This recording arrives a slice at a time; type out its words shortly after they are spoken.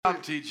Good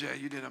job,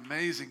 TJ. You did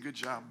amazing. Good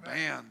job,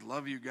 band.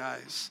 Love you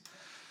guys.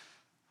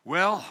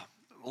 Well,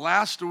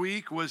 last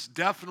week was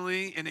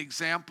definitely an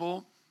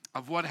example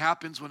of what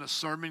happens when a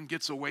sermon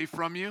gets away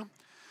from you.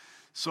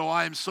 So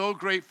I am so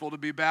grateful to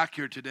be back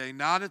here today,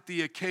 not at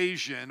the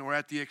occasion or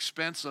at the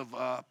expense of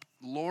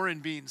Lauren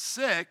being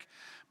sick,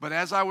 but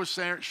as I was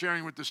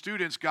sharing with the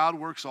students, God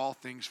works all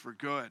things for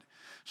good.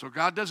 So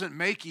God doesn't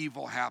make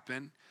evil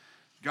happen.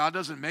 God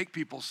doesn't make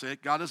people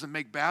sick. God doesn't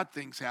make bad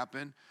things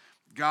happen.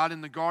 God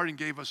in the garden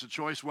gave us a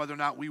choice whether or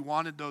not we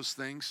wanted those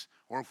things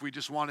or if we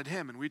just wanted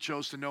him. And we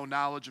chose to know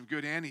knowledge of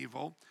good and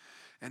evil.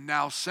 And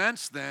now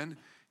since then,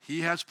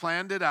 he has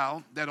planned it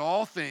out that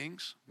all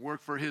things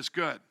work for his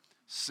good.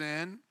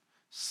 Sin,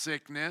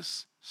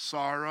 sickness,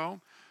 sorrow,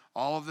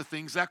 all of the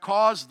things that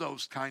cause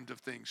those kind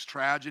of things.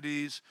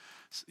 Tragedies,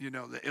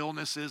 the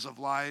illnesses of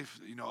life,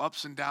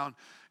 ups and downs.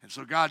 And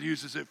so God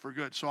uses it for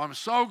good. So I'm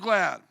so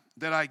glad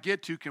that I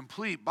get to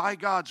complete, by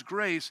God's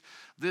grace,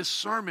 this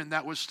sermon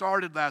that was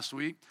started last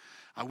week.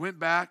 I went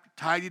back,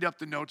 tidied up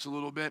the notes a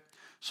little bit.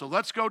 So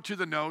let's go to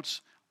the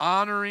notes,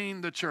 honoring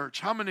the church.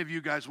 How many of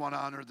you guys want to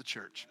honor the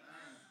church?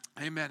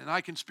 Amen. And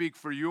I can speak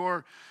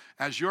for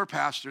as your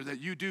pastor, that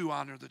you do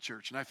honor the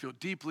church. And I feel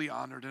deeply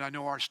honored, and I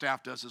know our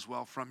staff does as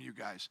well from you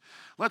guys.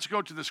 Let's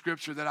go to the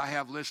scripture that I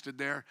have listed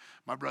there,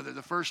 my brother,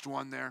 the first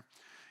one there.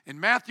 In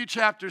Matthew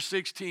chapter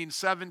 16,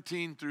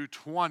 17 through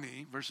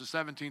 20, verses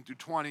 17 through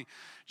 20,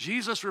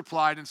 Jesus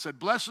replied and said,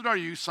 "Blessed are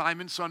you,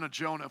 Simon, son of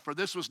Jonah, for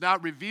this was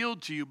not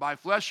revealed to you by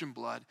flesh and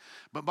blood,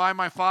 but by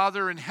my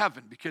Father in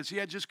heaven," because he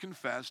had just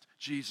confessed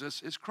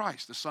Jesus is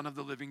Christ, the Son of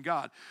the living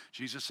God.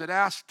 Jesus had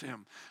asked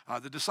him,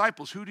 the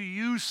disciples, "Who do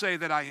you say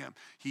that I am?"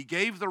 He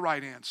gave the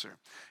right answer.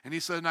 And he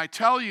said, "And I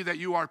tell you that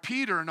you are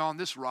Peter, and on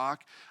this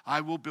rock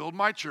I will build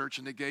my church,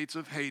 and the gates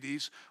of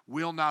Hades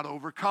will not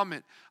overcome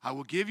it. I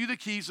will give you the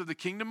keys of the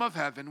kingdom of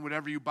heaven.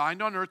 Whatever you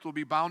bind on earth will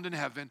be bound in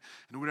heaven,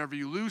 and whatever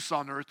you loose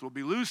on earth will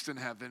be loosed in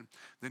heaven."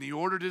 Then he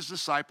ordered his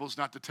disciples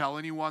not to tell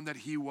anyone that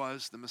he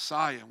was the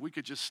Messiah. We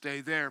could just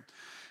stay there.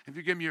 If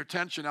you give me your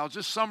attention, I'll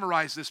just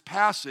summarize this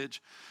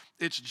passage.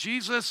 It's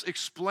Jesus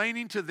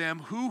explaining to them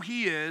who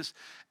he is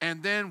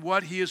and then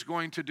what he is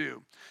going to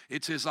do.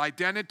 It's his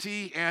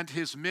identity and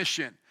his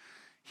mission.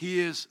 He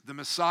is the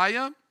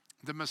Messiah.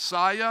 The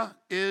Messiah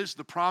is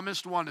the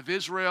promised one of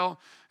Israel,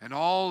 and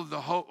all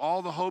the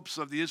hopes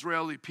of the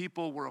Israeli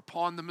people were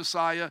upon the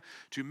Messiah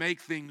to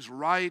make things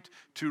right,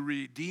 to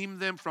redeem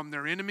them from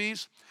their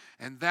enemies.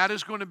 And that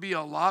is going to be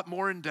a lot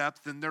more in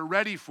depth than they're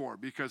ready for,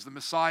 because the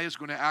Messiah is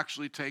going to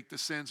actually take the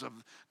sins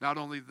of not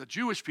only the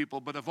Jewish people,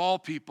 but of all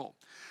people.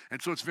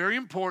 And so it's very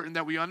important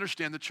that we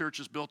understand the church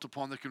is built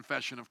upon the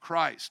confession of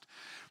Christ.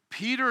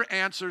 Peter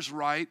answers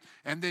right,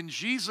 and then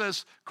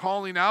Jesus,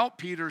 calling out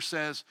Peter,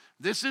 says,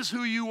 "This is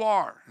who you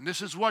are, and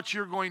this is what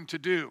you're going to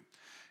do.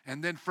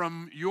 And then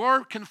from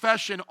your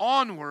confession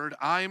onward,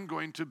 I am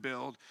going to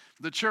build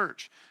the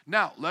church."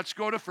 Now, let's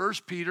go to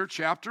 1 Peter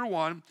chapter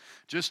 1,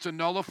 just to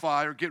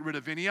nullify or get rid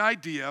of any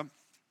idea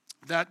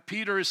that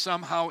Peter is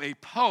somehow a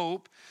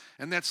pope,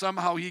 and that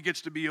somehow he gets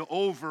to be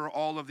over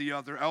all of the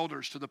other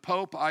elders. To the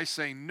pope, I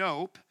say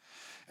nope.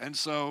 And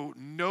so,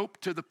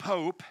 nope to the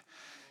pope.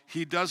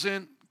 He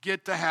doesn't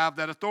get to have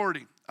that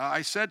authority.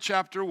 I said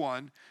chapter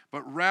 1,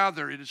 but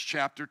rather it is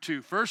chapter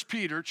 2. 1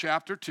 Peter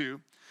chapter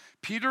 2,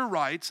 Peter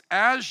writes,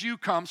 "As you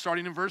come,"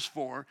 starting in verse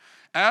 4,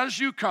 "as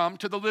you come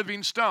to the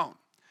living stone."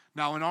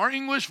 Now in our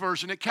English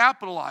version, it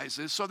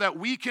capitalizes so that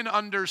we can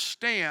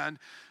understand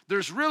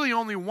there's really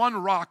only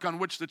one rock on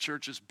which the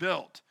church is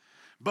built.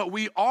 But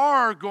we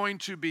are going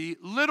to be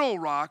little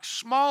rocks,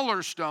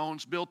 smaller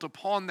stones built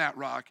upon that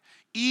rock,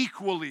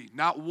 equally,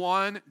 not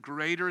one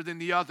greater than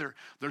the other.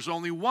 There's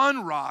only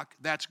one rock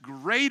that's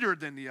greater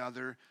than the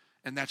other,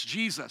 and that's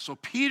Jesus. So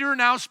Peter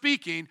now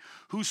speaking,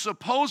 who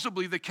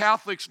supposedly the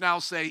Catholics now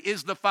say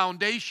is the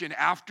foundation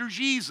after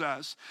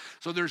Jesus.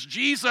 So there's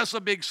Jesus,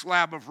 a big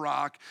slab of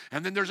rock,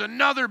 and then there's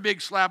another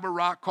big slab of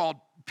rock called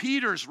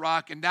Peter's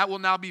rock, and that will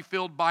now be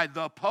filled by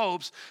the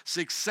popes,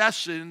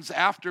 successions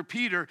after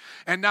Peter.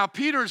 And now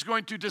Peter is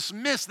going to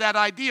dismiss that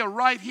idea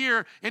right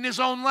here in his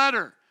own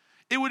letter.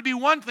 It would be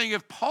one thing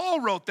if Paul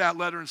wrote that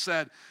letter and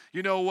said,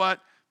 "You know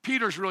what?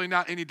 Peter's really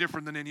not any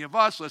different than any of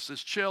us. Let's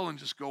just chill and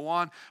just go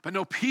on." But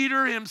no,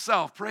 Peter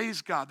himself,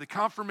 praise God, the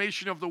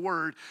confirmation of the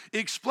word,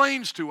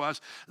 explains to us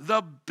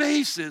the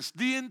basis,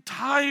 the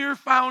entire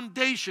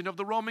foundation of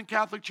the Roman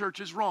Catholic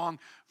Church is wrong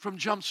from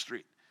Jump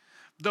Street.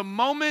 The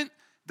moment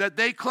that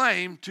they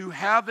claim to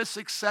have a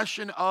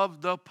succession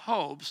of the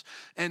popes,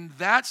 and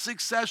that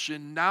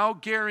succession now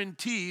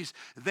guarantees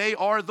they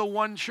are the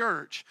one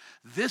church.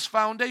 This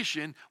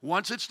foundation,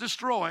 once it's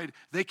destroyed,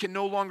 they can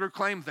no longer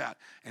claim that.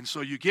 And so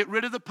you get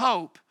rid of the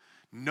pope,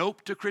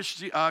 nope to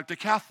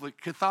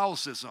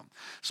Catholicism.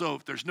 So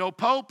if there's no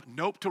pope,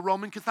 nope to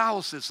Roman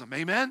Catholicism.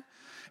 Amen?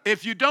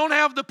 If you don't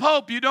have the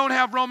pope, you don't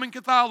have Roman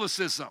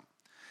Catholicism.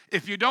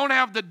 If you don't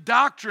have the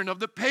doctrine of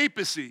the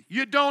papacy,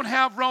 you don't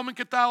have Roman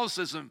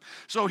Catholicism.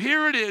 So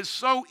here it is,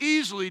 so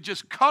easily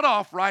just cut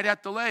off right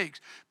at the legs.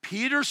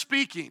 Peter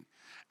speaking,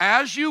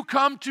 as you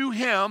come to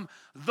him,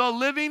 the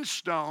living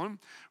stone,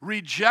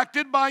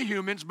 rejected by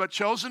humans but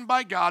chosen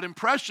by God and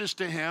precious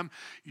to him,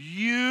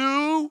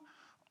 you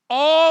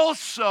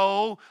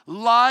also,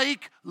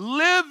 like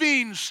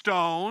living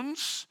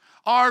stones,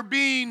 are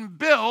being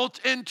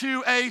built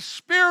into a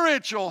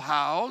spiritual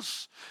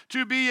house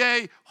to be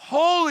a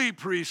holy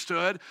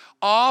priesthood,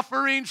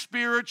 offering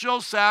spiritual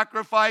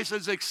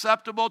sacrifices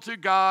acceptable to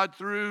God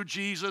through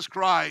Jesus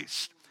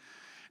Christ.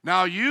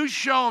 Now, you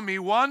show me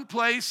one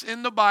place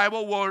in the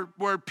Bible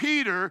where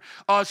Peter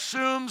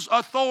assumes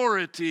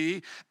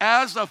authority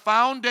as a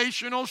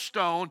foundational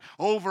stone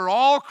over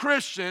all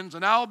Christians,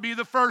 and I'll be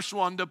the first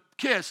one to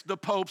kiss the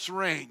Pope's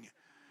ring.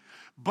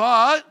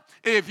 But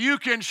if you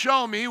can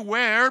show me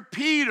where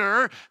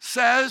Peter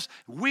says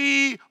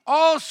we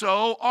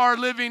also are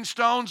living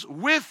stones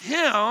with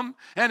him,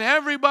 and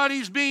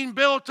everybody's being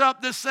built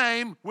up the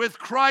same, with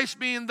Christ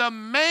being the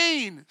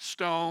main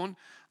stone,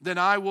 then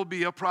I will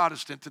be a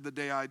Protestant to the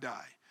day I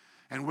die.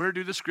 And where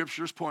do the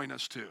scriptures point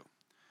us to?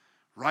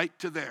 Right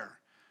to there.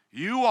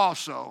 You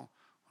also,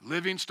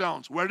 living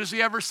stones. Where does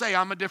he ever say,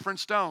 I'm a different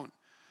stone?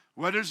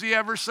 What does he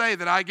ever say?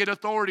 That I get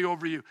authority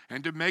over you?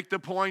 And to make the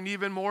point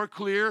even more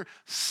clear,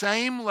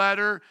 same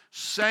letter,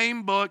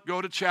 same book.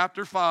 Go to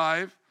chapter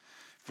 5.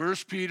 1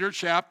 Peter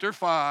chapter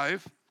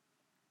 5,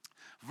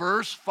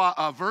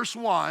 verse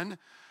 1.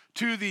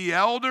 To the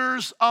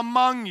elders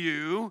among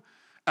you.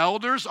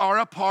 Elders are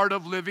a part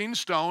of living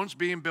stones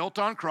being built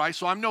on Christ.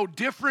 So I'm no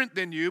different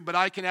than you, but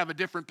I can have a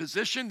different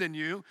position than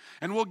you.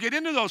 And we'll get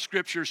into those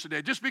scriptures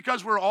today. Just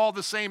because we're all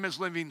the same as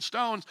living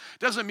stones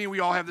doesn't mean we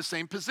all have the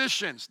same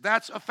positions.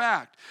 That's a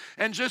fact.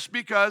 And just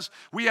because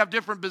we have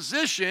different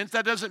positions,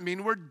 that doesn't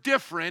mean we're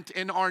different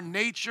in our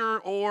nature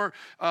or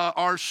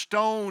our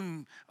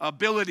stone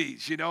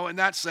abilities, in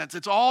that sense.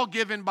 It's all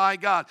given by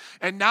God.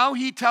 And now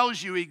he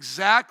tells you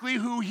exactly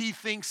who he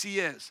thinks he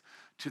is.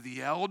 To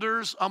the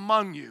elders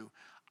among you,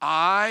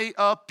 I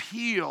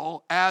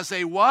appeal as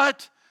a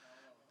what?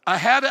 A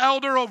head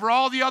elder over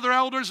all the other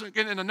elders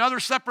in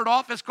another separate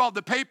office called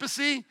the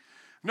papacy?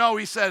 No,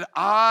 he said,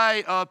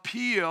 I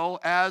appeal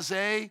as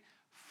a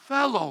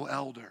fellow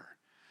elder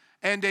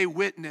and a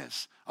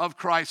witness of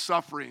Christ's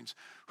sufferings,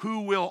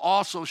 who will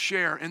also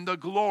share in the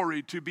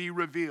glory to be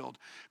revealed.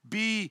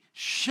 Be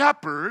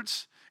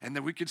shepherds. And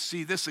then we could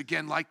see this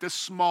again like the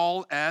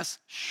small s,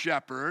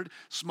 shepherd,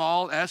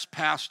 small s,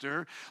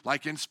 pastor,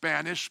 like in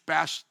Spanish,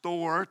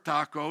 pastor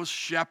tacos,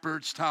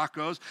 shepherd's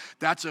tacos.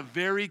 That's a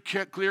very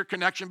clear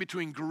connection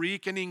between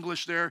Greek and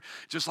English there,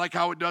 just like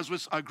how it does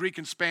with Greek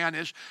and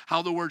Spanish,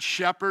 how the word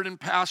shepherd and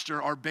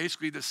pastor are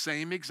basically the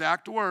same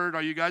exact word.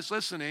 Are you guys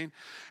listening?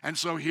 And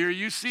so here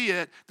you see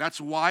it. That's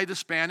why the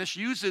Spanish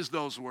uses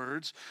those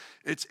words.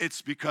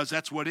 It's because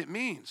that's what it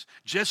means.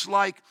 Just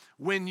like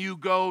when you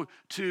go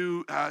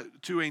to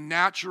a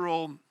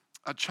natural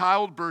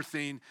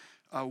childbirthing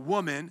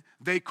woman,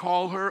 they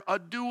call her a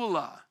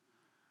doula.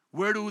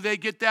 Where do they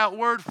get that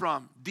word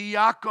from?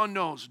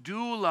 Diakonos,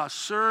 doula,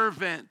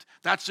 servant.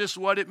 That's just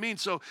what it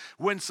means. So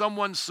when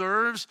someone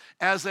serves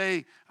as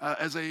a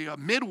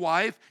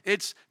midwife,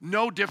 it's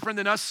no different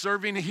than us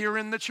serving here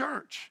in the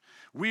church.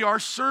 We are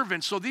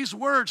servants. So these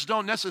words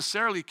don't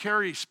necessarily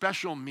carry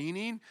special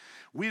meaning.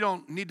 We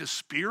don't need to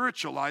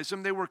spiritualize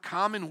them. They were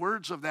common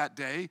words of that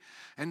day,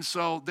 and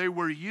so they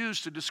were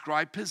used to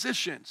describe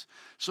positions.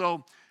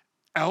 So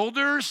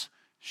elders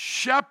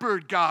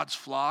shepherd God's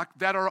flock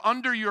that are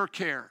under your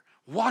care,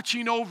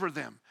 watching over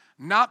them,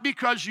 not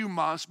because you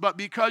must, but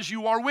because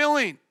you are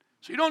willing.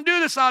 So you don't do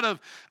this out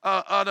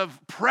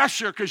of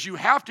pressure because you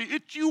have to.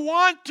 You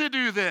want to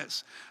do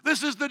this.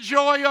 This is the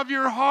joy of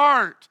your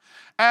heart,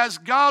 as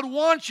God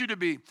wants you to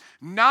be,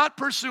 not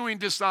pursuing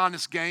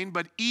dishonest gain,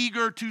 but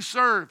eager to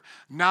serve,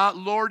 not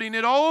lording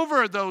it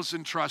over those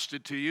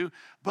entrusted to you,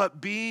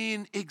 but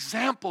being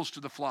examples to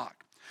the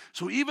flock.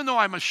 So even though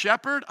I'm a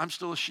shepherd, I'm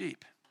still a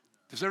sheep.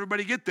 Does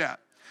everybody get that?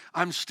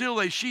 I'm still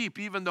a sheep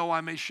even though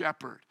I'm a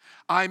shepherd.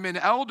 I'm an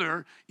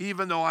elder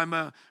even though I'm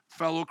a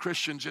fellow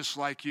Christian just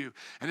like you.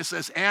 And it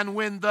says, and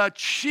when the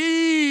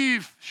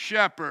chief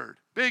shepherd,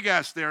 big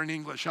S there in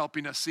English,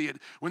 helping us see it.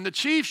 When the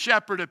chief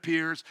shepherd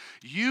appears,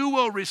 you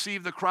will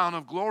receive the crown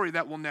of glory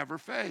that will never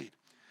fade.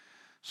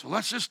 So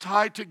let's just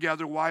tie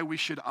together why we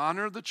should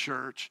honor the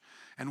church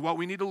and what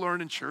we need to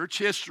learn in church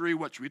history,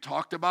 which we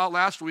talked about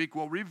last week.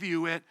 We'll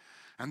review it,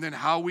 and then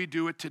how we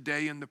do it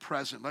today in the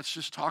present. Let's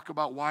just talk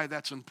about why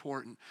that's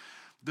important.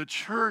 The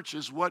church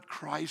is what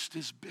Christ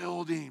is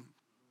building.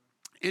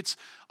 It's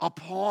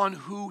upon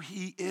who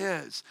he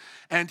is.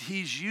 And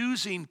he's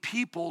using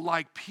people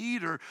like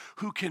Peter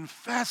who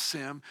confess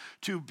him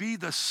to be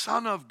the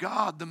Son of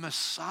God, the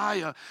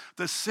Messiah,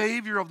 the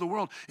Savior of the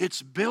world.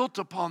 It's built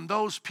upon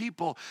those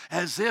people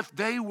as if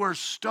they were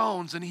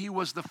stones and he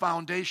was the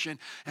foundation.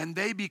 And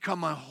they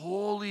become a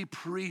holy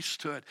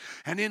priesthood.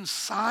 And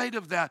inside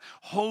of that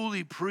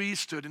holy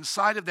priesthood,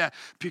 inside of that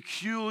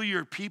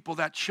peculiar people,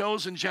 that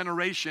chosen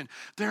generation,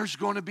 there's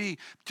going to be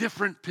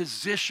different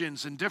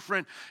positions and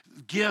different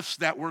gifts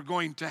that we're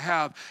going to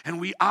have. And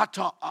we ought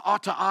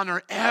to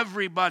honor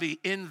everybody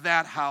in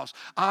that house,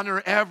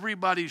 honor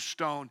everybody's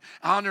stone,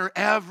 honor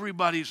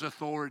everybody's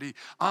authority,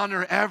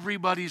 honor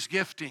everybody's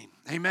gifting.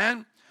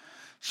 Amen?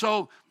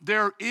 So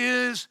there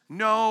is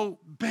no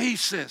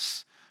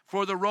basis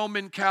for the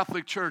Roman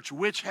Catholic Church,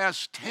 which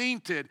has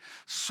tainted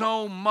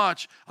so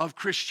much of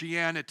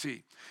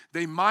Christianity.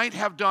 They might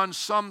have done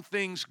some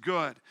things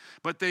good,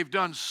 but they've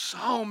done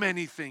so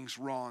many things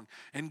wrong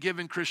and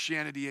given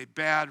Christianity a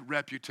bad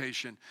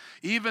reputation.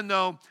 Even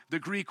though the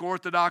Greek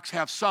Orthodox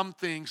have some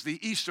things,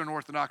 the Eastern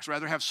Orthodox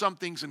rather, have some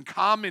things in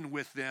common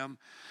with them,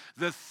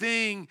 the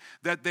thing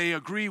that they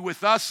agree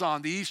with us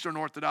on, the Eastern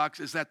Orthodox,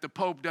 is that the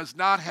Pope does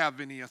not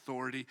have any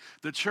authority.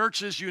 The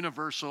church is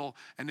universal,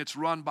 and it's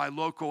run by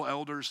local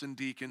elders and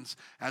deacons,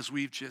 as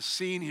we've just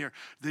seen here.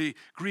 The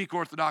Greek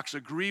Orthodox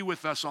agree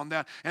with us on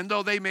that. And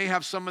though they may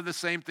have some of the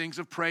same things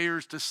of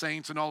prayers to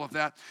saints and all of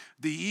that,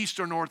 the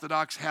Eastern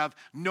Orthodox have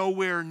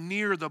nowhere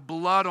near the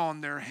blood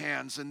on their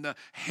hands and the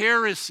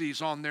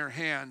heresies on their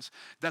hands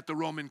that the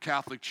Roman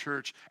Catholic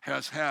Church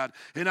has had.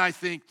 And I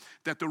think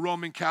that the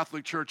Roman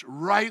Catholic Church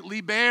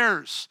rightly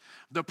bears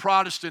the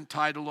Protestant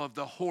title of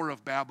the whore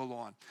of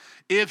Babylon.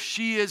 If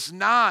she is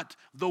not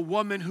the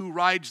woman who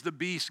rides the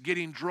beast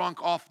getting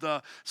drunk off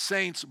the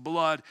saints'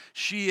 blood,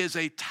 she is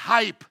a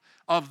type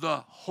of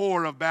the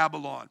whore of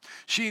Babylon.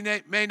 She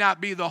may not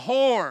be the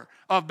whore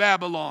of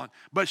Babylon,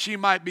 but she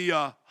might be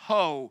a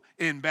hoe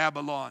in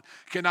Babylon.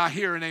 Can I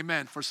hear an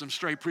amen for some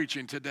straight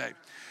preaching today?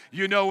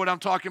 You know what I'm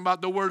talking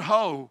about. The word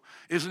hoe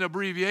is an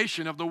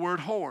abbreviation of the word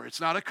whore. It's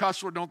not a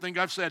cuss word. Don't think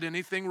I've said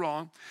anything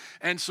wrong.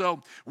 And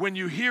so when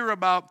you hear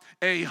about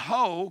a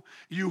hoe,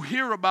 you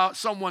hear about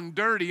someone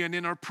dirty and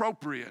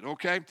inappropriate,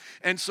 okay?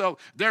 And so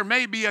there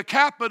may be a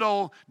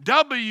capital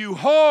W,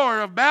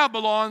 whore of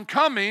Babylon,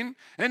 coming,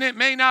 and it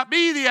may not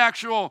be the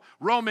actual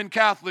Roman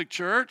Catholic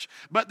Church,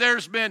 but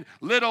there's been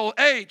little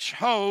h,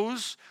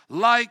 hoes,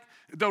 like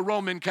the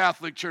Roman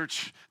Catholic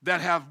Church,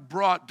 that have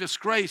brought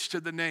disgrace to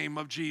the name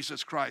of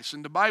Jesus Christ.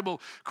 And the Bible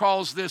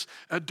calls this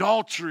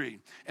adultery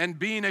and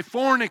being a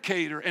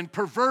fornicator and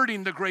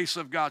perverting the grace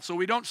of God. So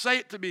we don't say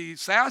it to be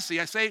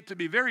sassy. I say it to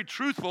be very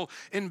truthful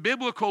in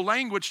biblical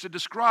language to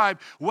describe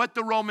what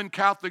the Roman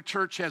Catholic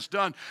Church has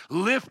done.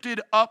 Lifted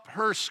up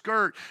her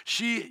skirt.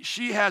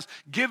 She has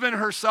given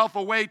herself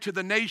away to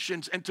the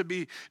nations and to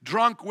be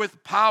drunk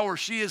with power.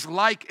 She is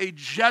like a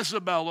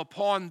Jezebel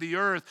upon the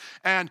earth.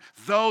 And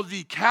though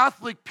the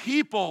Catholic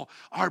people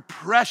are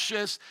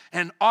precious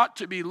and ought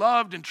to be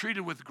loved and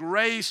treated with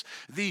grace,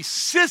 the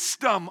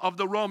system of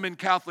the Roman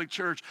Catholic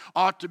Church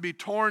ought to be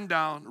torn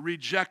down,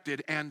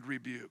 rejected, and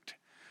rebuked.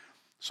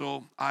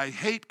 So I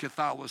hate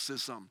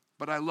Catholicism,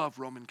 but I love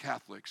Roman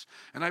Catholics,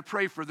 and I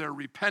pray for their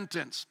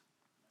repentance.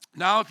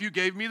 Now, if you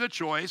gave me the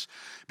choice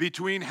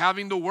between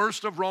having the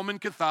worst of Roman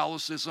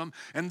Catholicism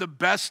and the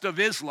best of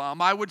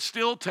Islam, I would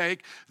still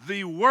take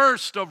the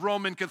worst of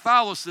Roman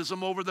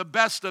Catholicism over the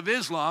best of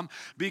Islam,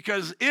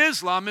 because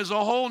Islam is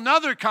a whole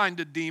nother kind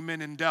of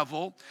demon and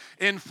devil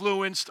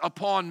influenced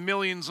upon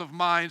millions of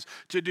minds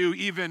to do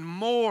even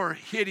more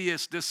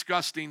hideous,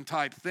 disgusting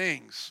type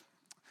things.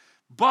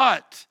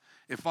 But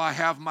if I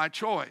have my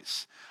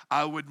choice,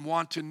 I would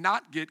want to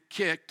not get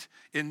kicked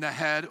in the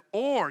head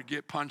or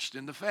get punched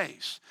in the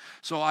face.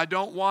 So I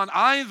don't want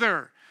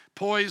either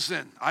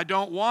poison. I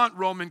don't want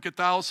Roman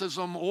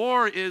Catholicism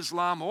or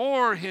Islam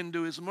or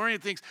Hinduism or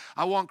anything.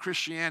 I want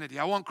Christianity.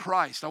 I want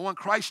Christ. I want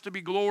Christ to be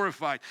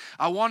glorified.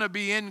 I want to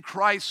be in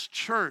Christ's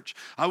church.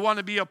 I want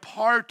to be a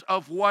part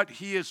of what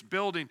he is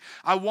building.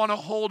 I want to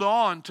hold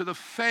on to the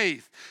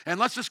faith. And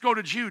let's just go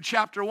to Jude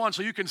chapter 1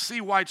 so you can see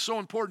why it's so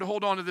important to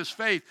hold on to this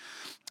faith.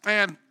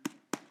 And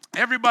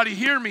everybody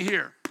hear me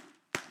here.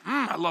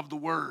 I love the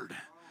word.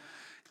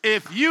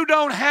 If you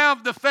don't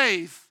have the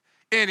faith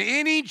in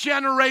any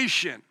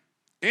generation,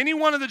 any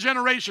one of the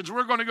generations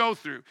we're going to go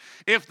through,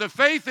 if the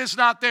faith is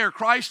not there,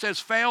 Christ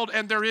has failed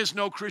and there is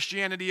no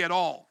Christianity at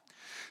all.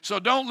 So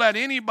don't let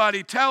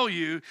anybody tell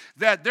you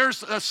that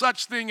there's a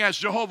such thing as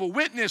Jehovah's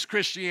Witness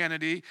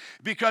Christianity,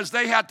 because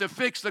they had to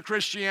fix the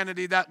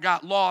Christianity that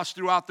got lost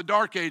throughout the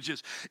Dark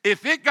Ages.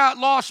 If it got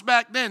lost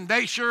back then,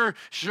 they sure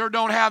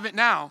don't have it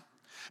now.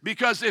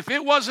 Because if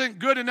it wasn't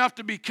good enough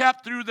to be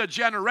kept through the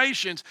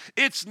generations,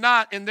 it's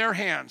not in their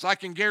hands. I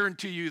can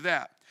guarantee you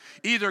that.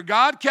 Either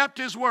God kept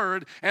his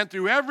word, and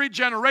through every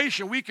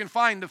generation we can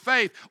find the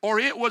faith, or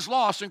it was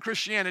lost and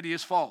Christianity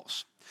is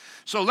false.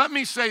 So let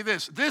me say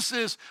this. This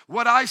is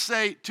what I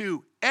say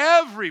to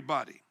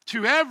everybody,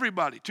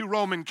 to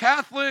Roman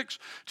Catholics,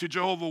 to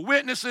Jehovah's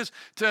Witnesses,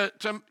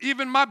 to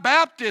even my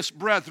Baptist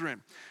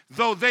brethren,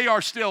 though they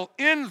are still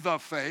in the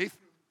faith.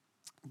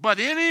 But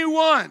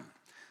anyone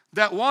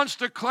that wants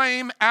to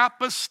claim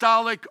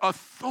apostolic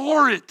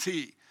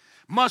authority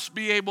must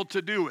be able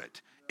to do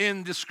it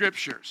in the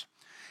scriptures.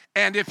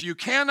 And if you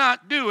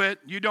cannot do it,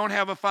 you don't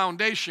have a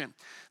foundation.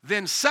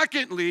 Then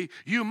secondly,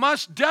 you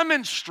must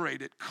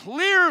demonstrate it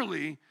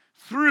clearly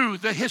through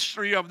the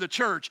history of the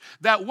church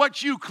that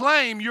what you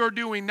claim you're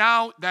doing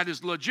now that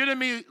is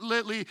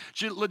legitimately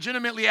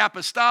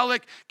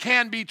apostolic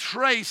can be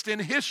traced in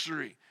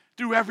history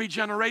through every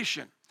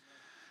generation.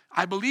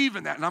 I believe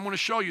in that, and I'm going to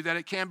show you that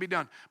it can be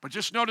done. But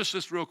just notice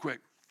this real quick.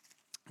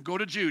 Go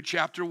to Jude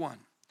chapter 1.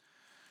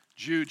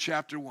 Jude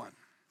chapter 1.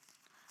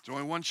 There's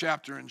only one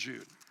chapter in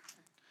Jude.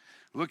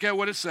 Look at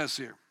what it says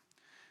here.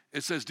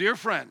 It says, dear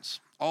friends,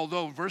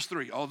 verse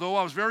 3, although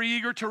I was very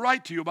eager to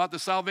write to you about the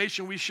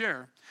salvation we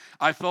share,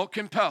 I felt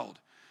compelled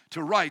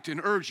to write and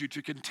urge you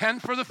to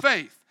contend for the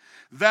faith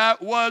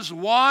that was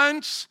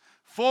once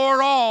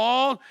for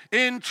all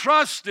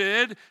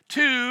entrusted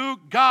to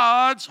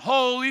God's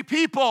holy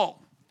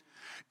people.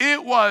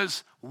 It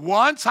was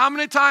once. How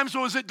many times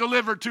was it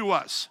delivered to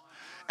us?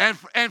 And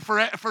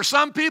for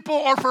some people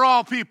or for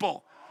all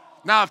people?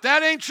 Now, if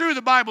that ain't true,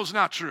 the Bible's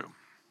not true.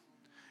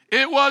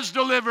 It was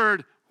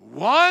delivered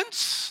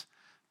once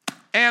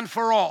and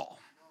for all.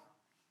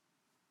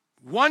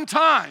 One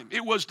time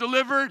it was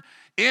delivered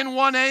in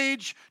one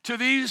age to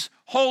these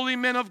holy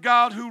men of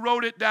God who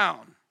wrote it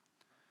down.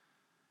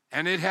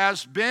 And it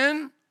has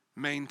been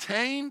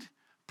maintained,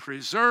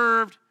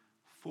 preserved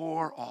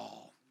for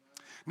all.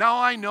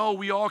 Now I know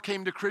we all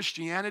came to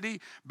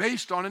Christianity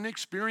based on an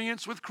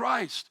experience with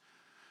Christ.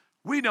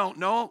 We don't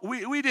know.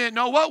 We didn't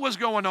know what was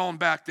going on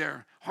back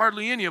there.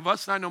 Hardly any of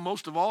us, and I know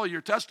most of all of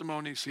your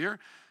testimonies here,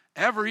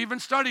 ever even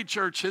studied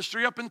church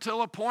history up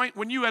until a point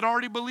when you had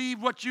already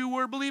believed what you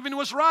were believing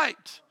was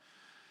right.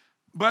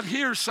 But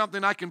here's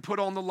something I can put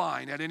on the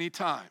line at any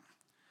time.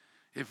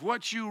 If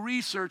what you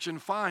research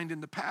and find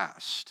in the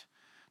past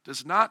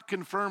does not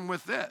confirm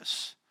with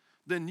this,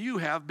 then you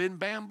have been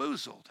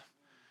bamboozled.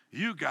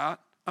 You got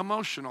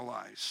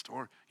emotionalized,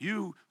 or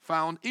you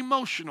found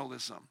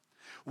emotionalism.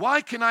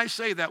 Why can I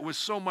say that with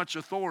so much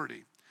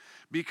authority?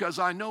 Because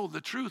I know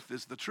the truth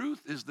is the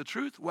truth is the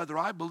truth, whether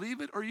I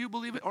believe it or you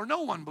believe it or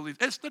no one believes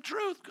it. It's the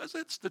truth because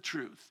it's the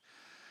truth.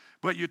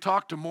 But you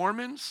talk to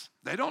Mormons,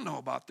 they don't know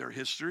about their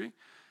history.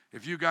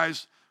 If you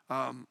guys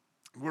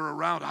were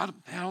around, I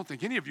don't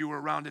think any of you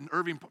were around in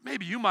Irving.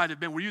 Maybe you might have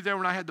been. Were you there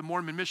when I had the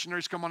Mormon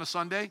missionaries come on a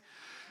Sunday?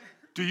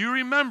 Do you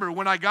remember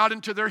when I got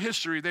into their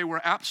history, they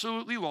were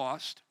absolutely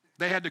lost.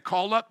 They had to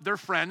call up their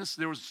friends.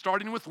 There was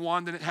starting with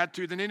one, then it had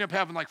two, then they ended up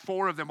having like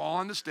 4 of them all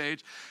on the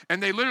stage.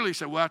 And they literally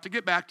said, we'll have to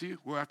get back to you.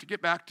 We'll have to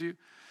get back to you.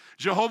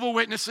 Jehovah's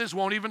Witnesses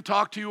won't even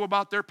talk to you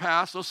about their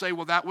past. They'll say,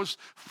 well, that was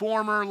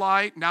former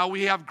light. Now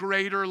we have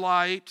greater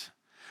light.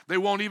 They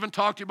won't even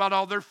talk to you about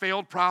all their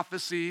failed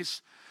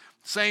prophecies.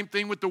 Same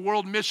thing with the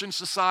World Mission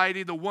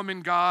Society, the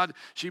woman God.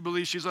 She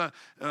believes she's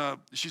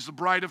the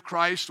bride of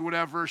Christ,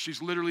 whatever.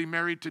 She's literally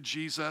married to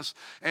Jesus.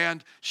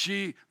 And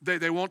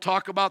they won't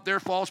talk about their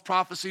false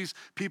prophecies.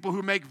 People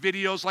who make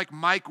videos like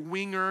Mike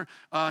Winger,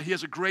 he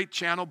has a great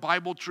channel,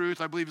 Bible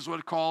Truth, I believe is what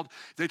it's called.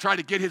 They try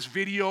to get his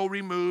video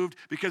removed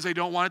because they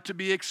don't want it to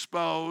be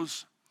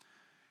exposed.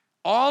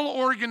 All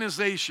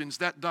organizations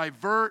that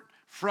divert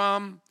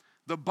from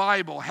the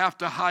Bible have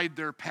to hide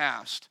their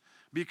past,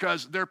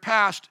 because their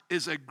past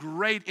is a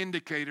great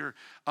indicator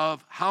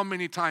of how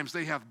many times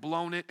they have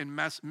blown it and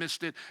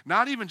missed it,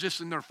 not even just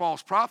in their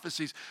false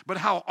prophecies, but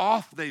how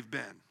off they've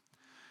been.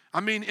 I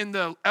mean, in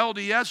the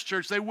LDS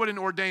church, they wouldn't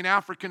ordain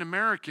African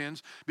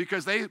Americans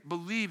because they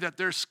believed that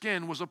their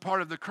skin was a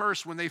part of the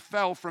curse when they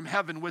fell from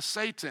heaven with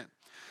Satan.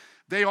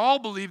 They all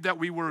believed that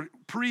we were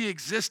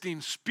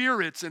pre-existing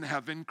spirits in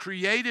heaven,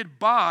 created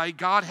by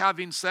God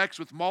having sex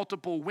with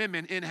multiple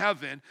women in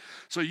heaven.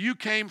 So you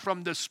came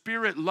from the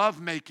spirit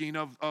lovemaking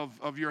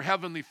of your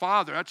heavenly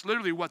Father. That's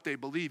literally what they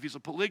believe. He's a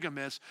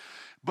polygamist.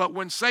 But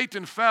when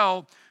Satan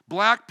fell,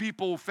 black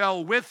people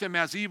fell with him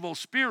as evil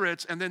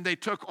spirits, and then they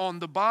took on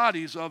the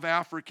bodies of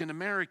African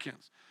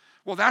Americans.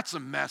 Well, that's a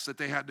mess that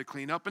they had to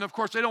clean up. And of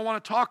course, they don't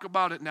want to talk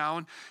about it now.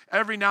 And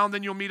every now and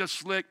then you'll meet a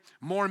slick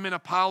Mormon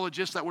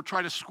apologist that will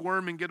try to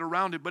squirm and get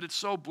around it. But it's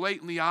so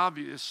blatantly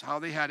obvious how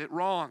they had it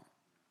wrong.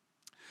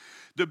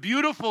 The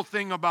beautiful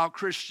thing about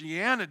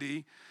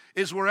Christianity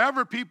is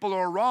wherever people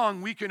are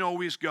wrong, we can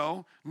always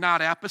go,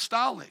 not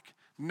apostolic,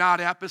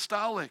 not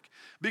apostolic.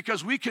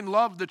 Because we can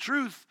love the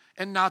truth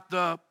and not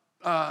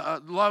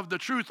love the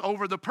truth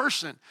over the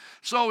person.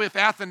 So if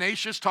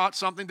Athanasius taught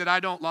something that I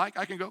don't like,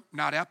 I can go,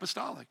 not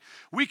apostolic.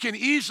 We can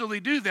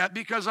easily do that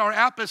because our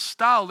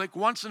apostolic,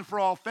 once and for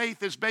all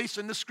faith is based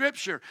in the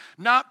Scripture,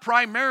 not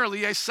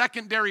primarily a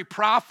secondary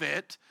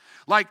prophet.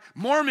 Like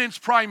Mormons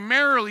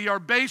primarily are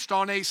based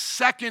on a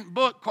second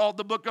book called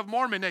the Book of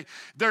Mormon.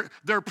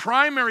 Their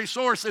primary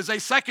source is a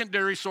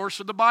secondary source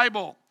of the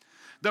Bible.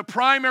 The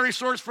primary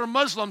source for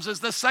Muslims is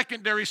the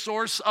secondary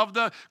source of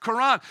the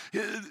Quran.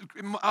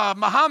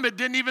 Muhammad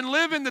didn't even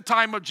live in the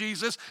time of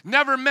Jesus,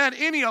 never met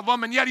any of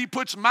them, and yet he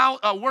puts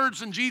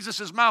words in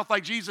Jesus' mouth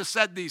like Jesus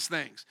said these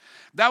things.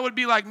 That would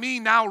be like me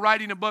now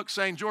writing a book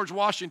saying George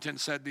Washington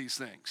said these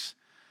things.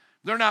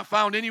 They're not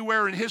found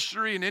anywhere in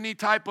history in any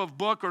type of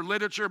book or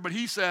literature, but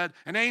he said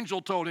an angel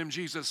told him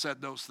Jesus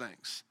said those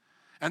things.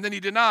 And then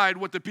he denied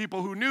what the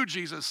people who knew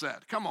Jesus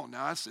said. Come on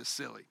now, that's just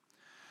silly.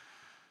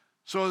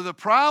 So the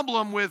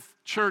problem with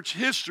church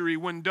history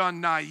when done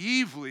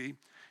naively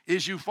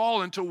is you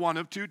fall into one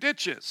of two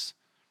ditches,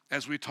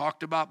 as we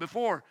talked about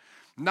before.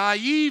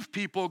 naive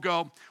people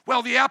go,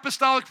 well, the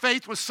apostolic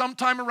faith was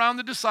sometime around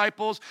the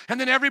disciples, and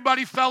then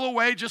everybody fell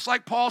away, just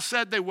like Paul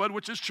said they would,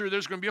 which is true.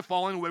 There's going to be a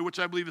falling away, which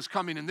I believe is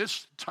coming in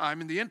this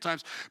time, in the end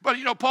times. But,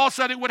 Paul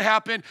said it would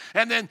happen,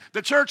 and then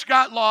the church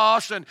got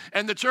lost, and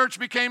the church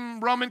became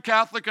Roman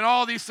Catholic and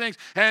all these things,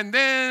 and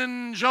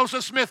then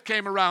Joseph Smith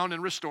came around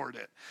and restored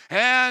it.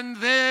 And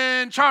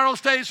then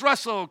Charles Taze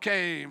Russell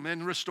came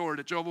and restored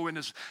it, Jehovah's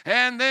Witness.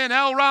 And then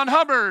L. Ron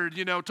Hubbard,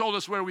 told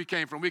us where we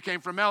came from. We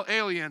came from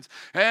aliens.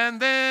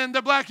 And then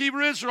the Black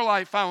Hebrew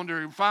Israelite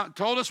founder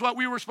told us what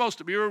we were supposed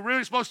to be. We were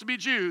really supposed to be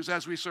Jews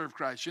as we serve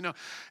Christ,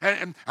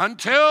 And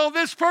until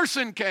this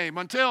person came,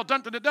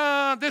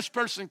 this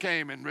person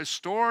came and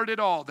restored it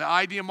all. The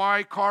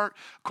IDMR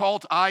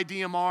cult,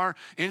 IDMR,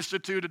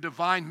 Institute of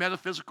Divine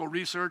Metaphysical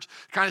Research,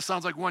 kind of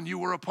sounds like one you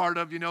were a part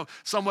of,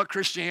 somewhat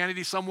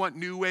Christianity, somewhat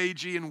New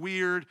Agey and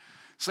weird.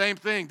 Same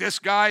thing. This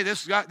guy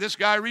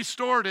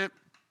restored it.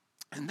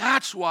 And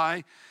that's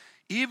why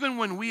even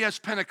when we as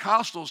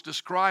Pentecostals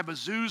describe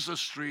Azusa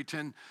Street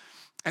and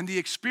the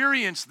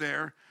experience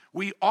there,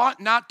 we ought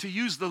not to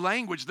use the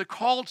language the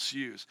cults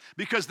use,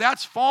 because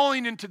that's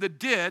falling into the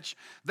ditch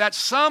that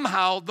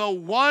somehow the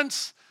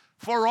once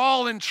for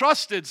all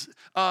entrusted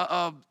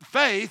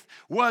faith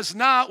was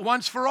not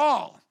once for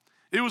all.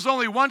 It was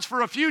only once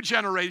for a few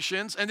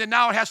generations, and then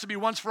now it has to be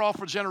once for all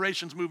for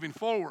generations moving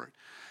forward.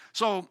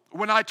 So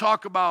when I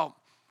talk about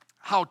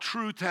how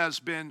truth has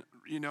been,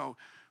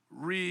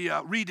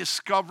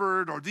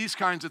 rediscovered or these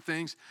kinds of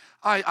things,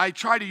 I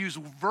try to use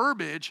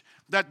verbiage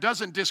that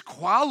doesn't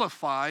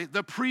disqualify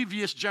the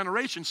previous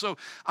generation. So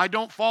I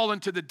don't fall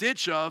into the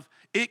ditch of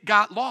it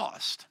got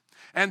lost.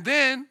 And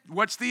then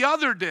what's the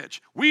other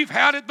ditch? We've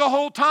had it the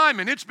whole time,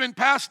 and it's been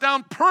passed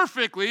down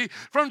perfectly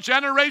from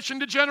generation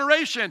to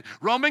generation.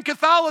 Roman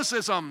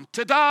Catholicism,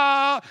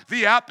 ta-da,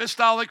 the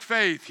apostolic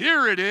faith.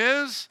 Here it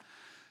is.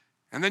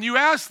 And then you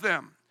ask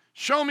them,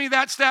 show me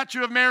that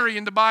statue of Mary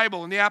in the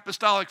Bible in the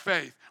apostolic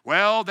faith.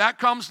 Well, that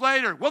comes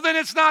later. Well, then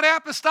it's not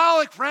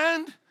apostolic,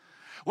 friend.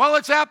 Well,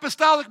 it's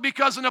apostolic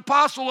because an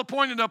apostle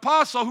appointed an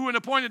apostle, who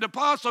appointed a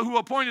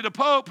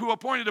pope, who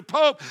appointed a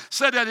pope,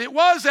 said that it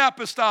was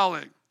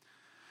apostolic.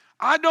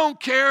 I don't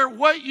care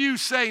what you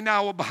say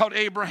now about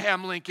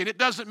Abraham Lincoln. It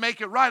doesn't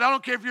make it right. I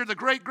don't care if you're the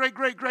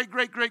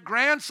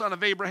great-great-great-great-great-great-grandson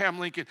of Abraham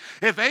Lincoln.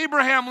 If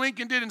Abraham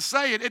Lincoln didn't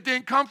say it, it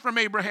didn't come from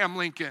Abraham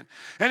Lincoln.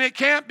 And it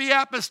can't be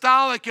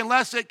apostolic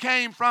unless it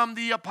came from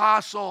the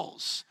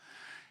apostles.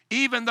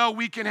 Even though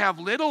we can have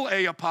little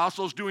a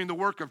apostles doing the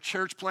work of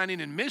church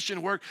planting and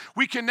mission work,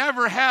 we can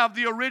never have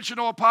the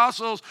original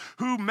apostles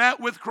who met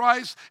with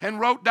Christ and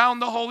wrote down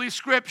the Holy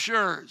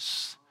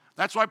Scriptures.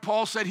 That's why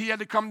Paul said he had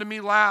to come to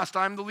me last.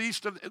 I'm the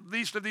least of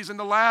these and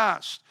the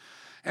last.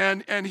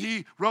 And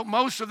he wrote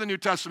most of the New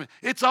Testament.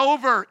 It's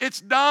over.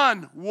 It's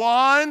done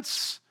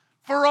once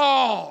for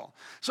all.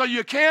 So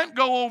you can't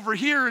go over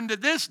here into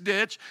this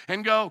ditch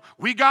and go,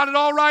 we got it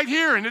all right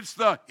here, and it's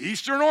the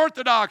Eastern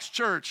Orthodox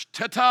Church.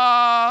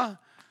 Ta-ta!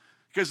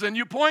 Because then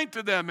you point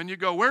to them and you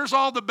go, where's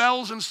all the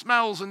bells and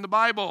smells in the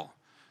Bible?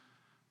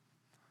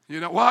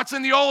 Well, it's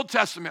in the Old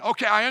Testament.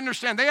 Okay, I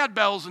understand they had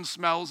bells and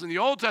smells in the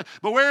Old Testament,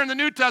 but where in the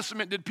New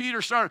Testament did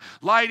Peter start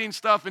lighting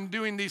stuff and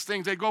doing these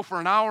things? They go for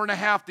an hour and a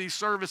half, these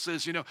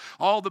services,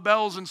 all the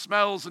bells and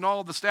smells and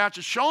all the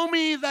statues. Show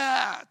me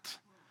that.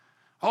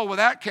 Oh, well,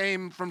 that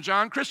came from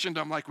John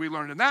Christendom, like we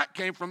learned, and that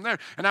came from there.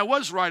 And I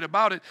was right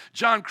about it.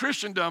 John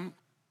Christendom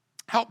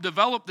helped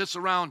develop this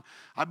around,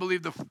 I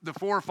believe, the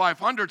 400s or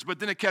 500s, but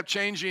then it kept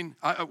changing.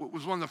 I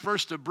was one of the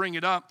first to bring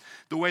it up,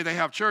 the way they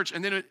have church,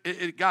 and then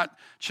it got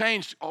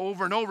changed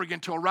over and over again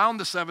until around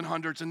the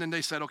 700s, and then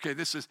they said, okay,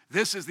 this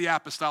is the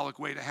apostolic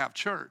way to have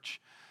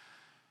church.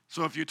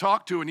 So if you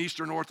talk to an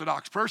Eastern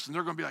Orthodox person,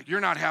 they're going to be like, you're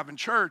not having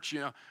church.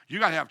 You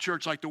got to have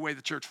church like the way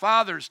the church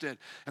fathers did.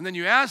 And then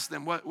you ask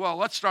them, well,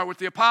 let's start with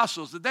the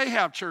apostles. Did they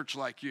have church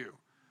like you?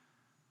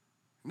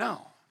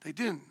 No, they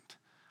didn't.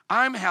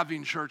 I'm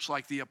having church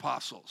like the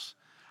apostles.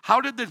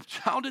 How did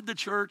the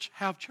church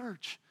have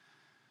church?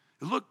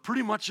 It looked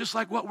pretty much just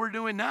like what we're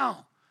doing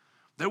now.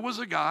 There was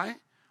a guy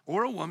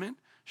or a woman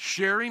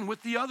sharing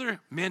with the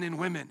other men and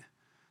women.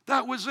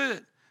 That was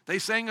it. They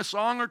sang a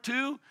song or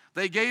two.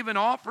 They gave an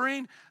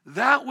offering.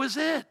 That was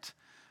it.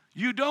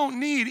 You don't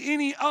need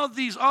any of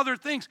these other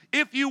things.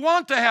 If you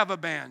want to have a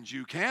band,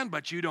 you can,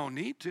 but you don't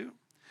need to.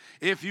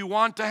 If you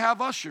want to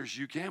have ushers,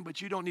 you can,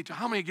 but you don't need to.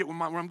 How many get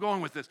where I'm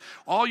going with this?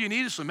 All you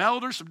need is some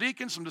elders, some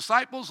deacons, some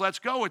disciples. Let's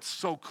go. It's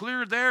so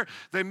clear there.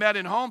 They met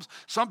in homes.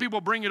 Some people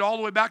bring it all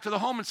the way back to the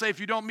home and say, if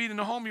you don't meet in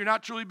the home, you're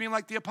not truly being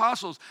like the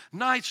apostles.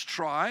 Nice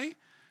try.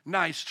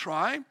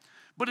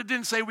 But it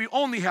didn't say we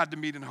only had to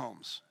meet in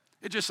homes.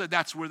 It just said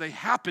that's where they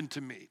happened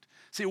to meet.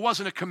 See, it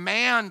wasn't a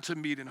command to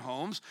meet in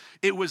homes.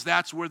 It was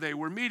that's where they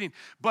were meeting.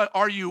 But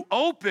are you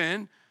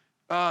open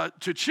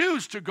to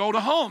choose to go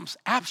to homes?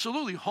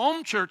 Absolutely.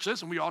 Home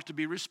churches, and we ought to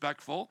be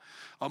respectful.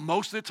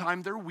 Most of the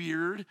time they're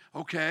weird,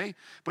 okay?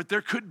 But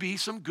there could be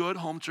some good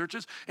home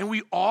churches, and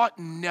we ought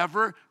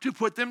never to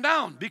put them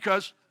down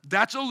because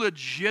that's a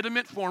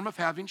legitimate form of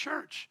having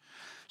church.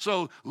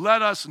 So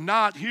let us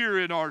not here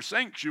in our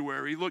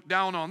sanctuary look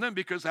down on them,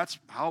 because that's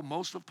how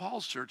most of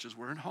Paul's churches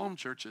were, in home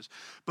churches.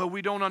 But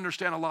we don't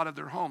understand a lot of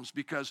their homes,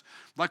 because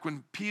like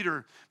when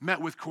Peter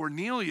met with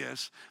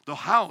Cornelius, the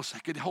house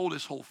could hold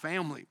his whole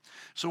family.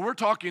 So we're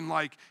talking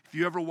like, if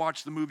you ever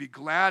watched the movie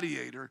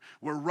Gladiator,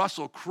 where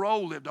Russell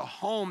Crowe lived, a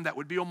home that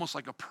would be almost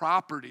like a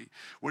property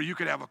where you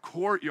could have a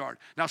courtyard.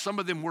 Now, some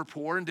of them were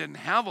poor and didn't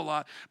have a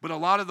lot, but a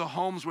lot of the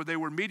homes where they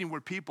were meeting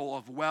were people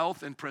of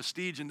wealth and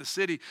prestige in the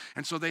city.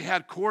 And so they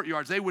had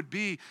courtyards. They would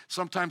be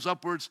sometimes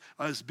upwards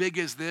as big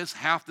as this,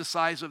 half the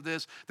size of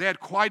this. They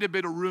had quite a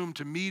bit of room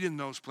to meet in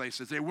those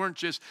places. They weren't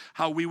just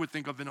how we would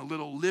think of in a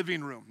little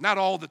living room. Not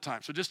all the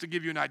time. So just to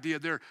give you an idea,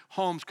 their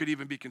homes could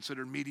even be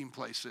considered meeting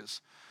places.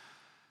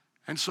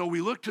 And so we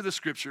look to the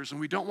scriptures,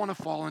 and we don't want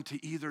to fall into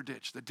either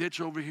ditch. The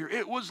ditch over here,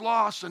 it was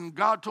lost, and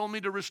God told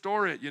me to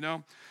restore it, you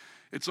know.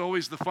 It's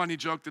always the funny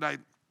joke that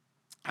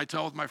I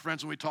tell with my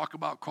friends when we talk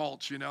about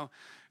cults, you know.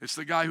 It's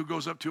the guy who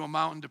goes up to a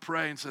mountain to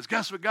pray and says,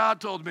 guess what God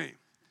told me?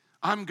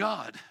 I'm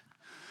God.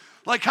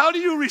 Like, how do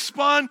you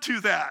respond to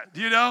that,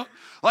 you know?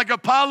 Like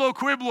Apollo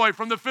Quibloy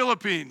from the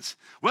Philippines.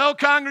 Well,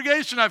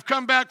 congregation, I've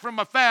come back from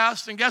a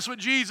fast, and guess what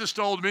Jesus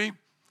told me?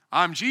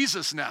 I'm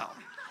Jesus now.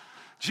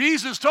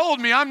 Jesus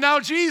told me I'm now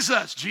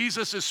Jesus.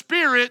 Jesus'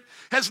 spirit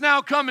has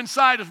now come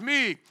inside of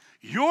me.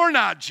 You're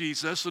not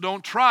Jesus, so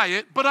don't try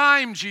it, but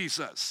I'm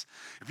Jesus.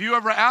 If you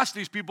ever ask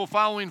these people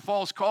following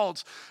false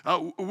cults,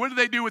 what do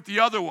they do with the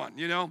other one,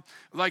 you know?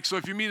 Like, so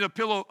if you meet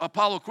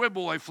Apollo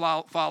Quibloy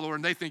follower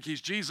and they think he's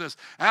Jesus,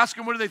 ask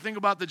them what do they think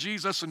about the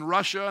Jesus in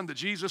Russia and the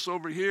Jesus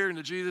over here and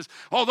the Jesus.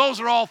 Oh,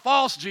 those are all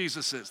false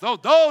Jesuses.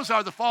 Those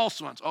are the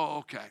false ones. Oh,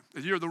 okay.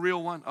 You're the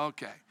real one?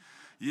 Okay.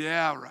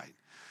 Yeah, right.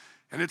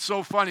 And it's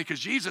so funny because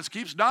Jesus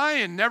keeps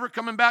dying, never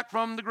coming back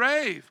from the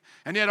grave.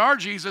 And yet our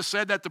Jesus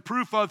said that the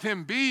proof of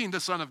him being the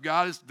Son of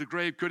God is the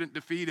grave couldn't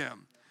defeat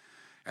him.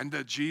 And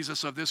the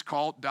Jesus of this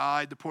cult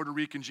died. The Puerto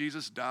Rican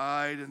Jesus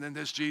died. And then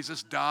this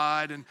Jesus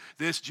died. And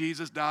this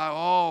Jesus died.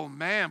 Oh,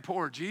 man,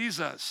 poor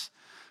Jesus.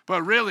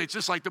 But really, it's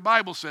just like the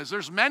Bible says.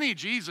 There's many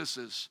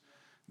Jesuses.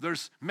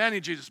 There's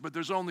many Jesus, but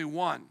there's only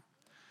one.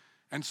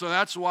 And so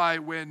that's why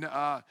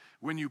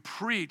when you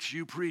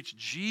preach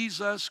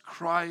Jesus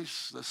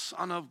Christ, the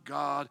Son of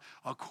God,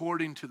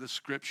 according to the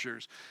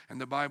Scriptures.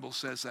 And the Bible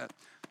says that,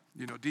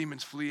 you know,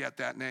 demons flee at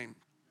that name.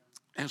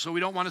 And so we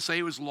don't want to say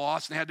it was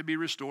lost and had to be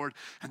restored.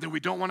 And then we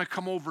don't want to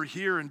come over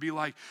here and be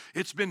like,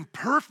 it's been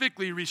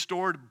perfectly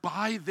restored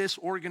by this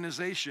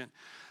organization.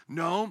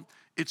 No,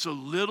 it's a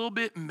little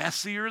bit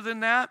messier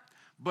than that,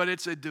 but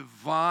it's a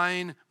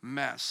divine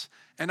mess.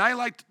 And I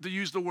like to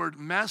use the word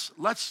mess.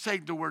 Let's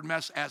take the word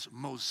mess as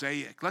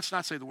mosaic. Let's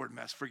not say the word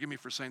mess. Forgive me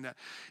for saying that.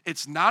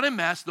 It's not a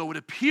mess, though it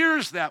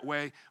appears that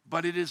way,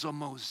 but it is a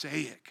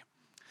mosaic.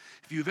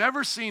 If you've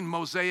ever seen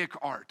mosaic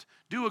art,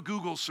 do a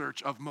Google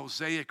search of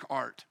mosaic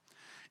art.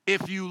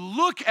 If you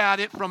look at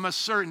it from a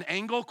certain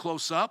angle,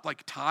 close up,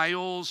 like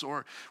tiles,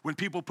 or when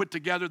people put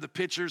together the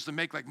pictures to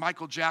make like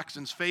Michael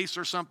Jackson's face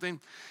or something,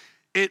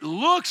 it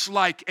looks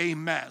like a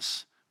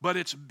mess, but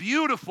it's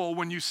beautiful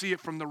when you see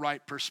it from the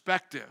right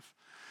perspective.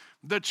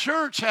 The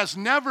church has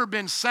never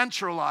been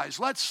centralized.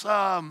 Let's,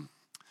 go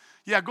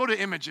to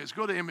images.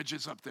 Go to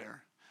images up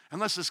there. And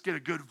let's just get a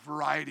good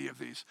variety of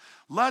these.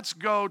 Let's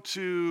go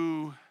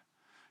to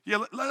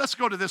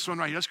this one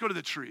right here. Let's go to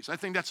the trees. I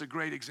think that's a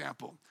great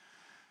example.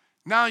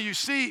 Now, you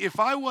see, if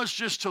I was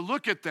just to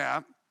look at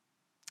that,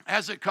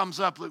 as it comes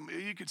up,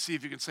 you could see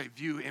if you can say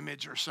view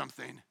image or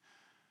something.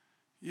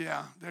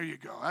 Yeah, there you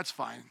go. That's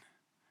fine.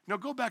 Now,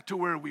 go back to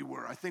where we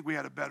were. I think we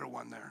had a better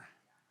one there.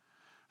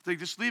 I think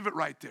just leave it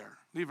right there.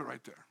 Leave it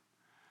right there.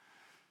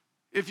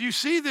 If you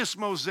see this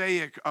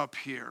mosaic up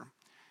here,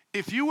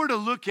 if you were to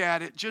look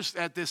at it just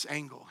at this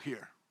angle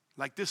here,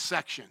 like this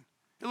section,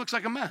 it looks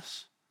like a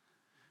mess.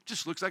 It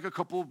just looks like a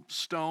couple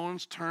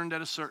stones turned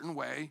at a certain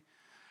way,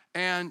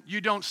 and you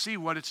don't see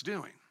what it's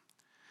doing.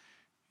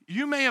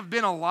 You may have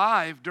been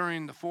alive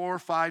during the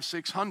 400s,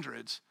 500s,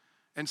 600s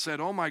and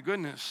said, oh my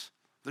goodness,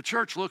 the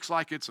church looks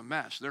like it's a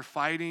mess. They're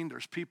fighting.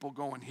 There's people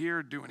going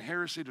here doing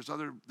heresy.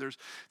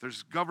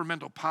 There's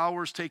governmental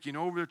powers taking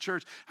over the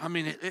church. I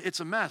mean,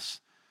 it's a mess.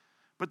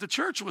 But the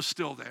church was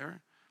still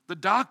there. The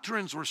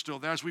doctrines were still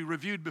there. As we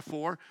reviewed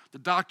before, the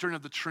doctrine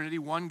of the Trinity,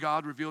 one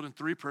God revealed in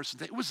three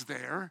persons, it was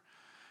there.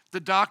 The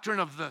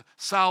doctrine of the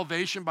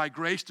salvation by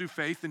grace through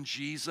faith in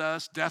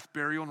Jesus, death,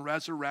 burial, and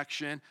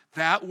resurrection,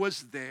 that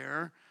was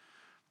there.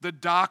 The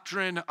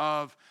doctrine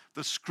of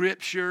the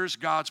Scriptures,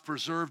 God's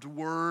preserved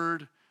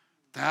word,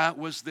 that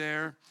was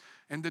there.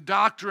 And the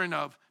doctrine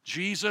of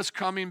Jesus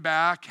coming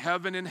back,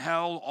 heaven and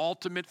hell,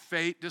 ultimate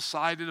fate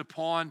decided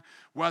upon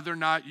whether or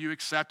not you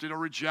accepted or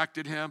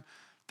rejected him,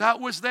 that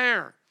was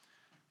there.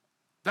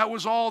 That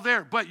was all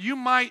there. But you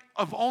might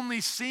have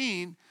only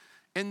seen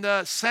in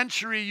the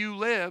century you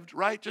lived,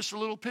 right, just a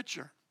little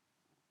picture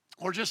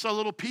or just a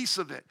little piece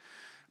of it.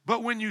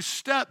 But when you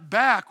step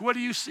back, what do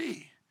you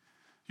see?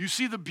 You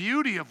see the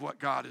beauty of what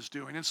God is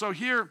doing. And so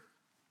here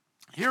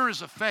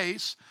is a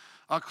face.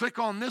 Click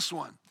on this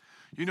one.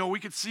 You know,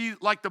 we could see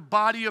like the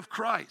body of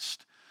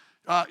Christ.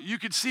 You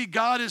can see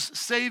God is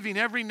saving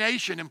every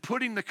nation and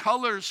putting the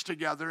colors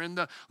together and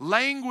the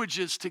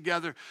languages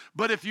together.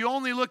 But if you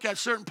only look at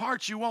certain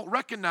parts, you won't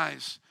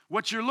recognize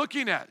what you're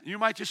looking at. You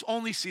might just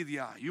only see the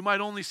eye. You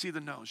might only see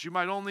the nose. You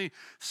might only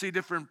see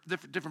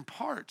different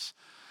parts.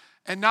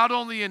 And not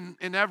only in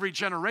every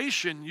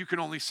generation you can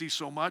only see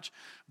so much,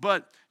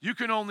 but you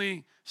can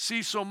only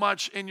see so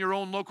much in your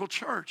own local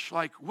church.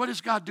 Like, what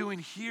is God doing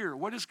here?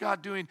 What is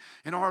God doing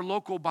in our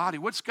local body?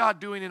 What's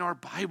God doing in our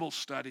Bible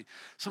study?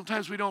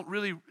 Sometimes we don't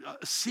really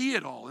see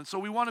it all. And so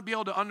we want to be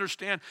able to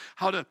understand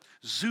how to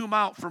zoom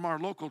out from our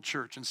local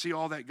church and see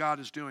all that God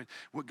is doing,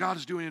 what God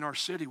is doing in our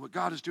city, what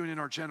God is doing in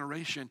our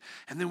generation,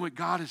 and then what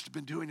God has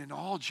been doing in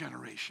all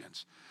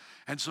generations.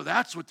 And so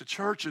that's what the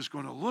church is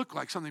going to look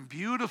like, something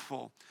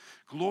beautiful,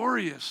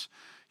 glorious.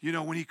 You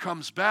know, when he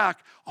comes back,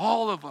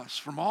 all of us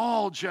from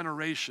all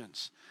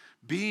generations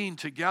being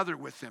together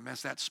with him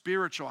as that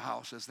spiritual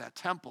house, as that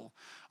temple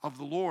of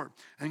the Lord.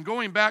 And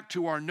going back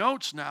to our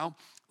notes now,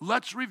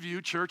 let's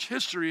review church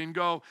history and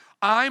go,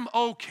 I'm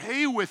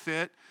okay with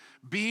it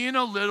being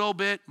a little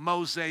bit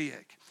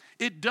mosaic.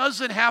 It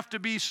doesn't have to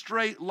be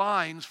straight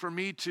lines for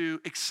me to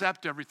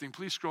accept everything.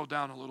 Please scroll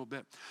down a little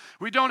bit.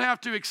 We don't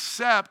have to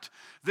accept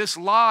this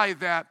lie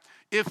that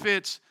if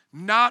it's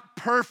not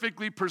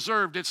perfectly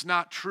preserved, it's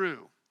not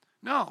true.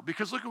 No,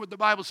 because look at what the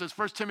Bible says,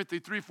 1 Timothy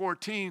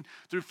 3:14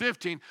 through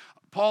 15.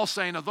 Paul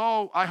saying,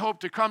 although I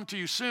hope to come to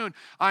you soon,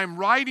 I'm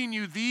writing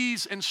you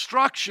these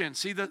instructions.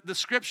 See the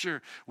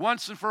scripture,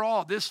 once and for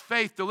all, this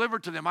faith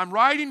delivered to them. I'm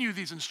writing you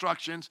these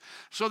instructions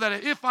so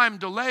that if I'm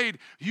delayed,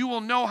 you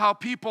will know how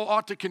people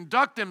ought to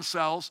conduct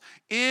themselves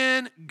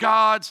in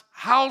God's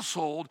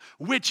household,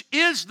 which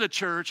is the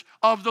church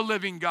of the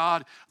living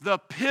God, the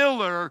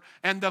pillar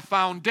and the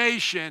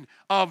foundation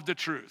of the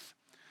truth.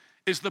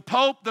 Is the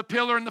Pope the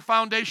pillar and the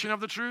foundation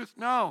of the truth?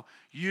 No.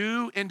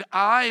 You and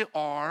I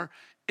are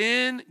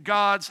in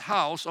God's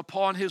house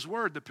upon his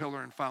word, the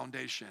pillar and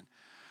foundation.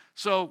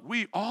 So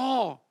we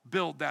all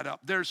build that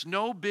up. There's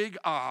no big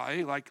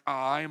I, like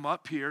I'm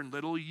up here and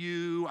little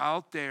you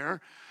out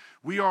there.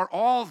 We are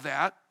all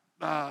that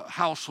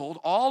household,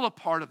 all a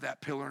part of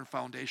that pillar and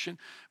foundation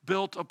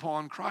built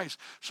upon Christ.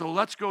 So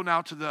let's go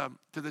now to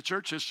the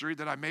church history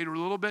that I made a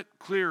little bit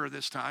clearer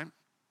this time.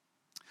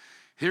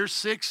 Here's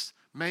 6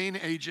 main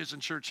ages in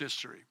church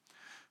history.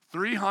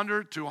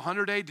 300 to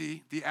 100 AD,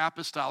 the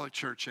apostolic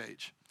church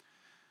age.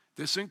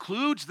 This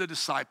includes the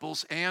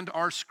disciples and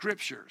our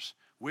scriptures,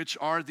 which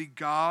are the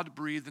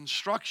God-breathed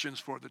instructions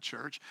for the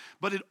church,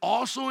 but it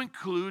also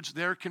includes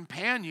their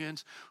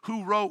companions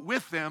who wrote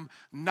with them,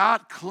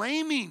 not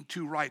claiming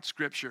to write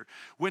scripture.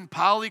 When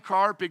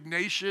Polycarp,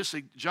 Ignatius,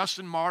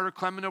 Justin Martyr,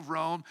 Clement of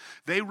Rome,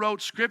 they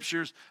wrote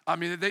scriptures,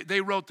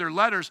 they wrote their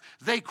letters,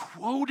 they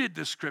quoted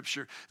the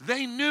scripture.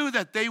 They knew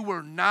that they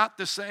were not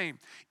the same.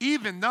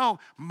 Even though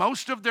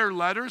most of their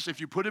letters, if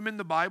you put them in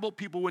the Bible,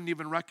 people wouldn't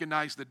even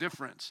recognize the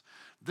difference.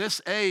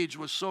 This age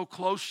was so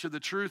close to the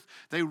truth,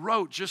 they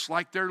wrote just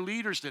like their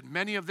leaders did.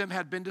 Many of them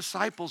had been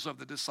disciples of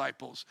the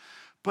disciples,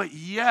 but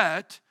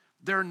yet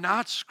they're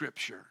not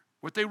scripture.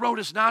 What they wrote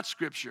is not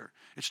scripture.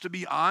 It's to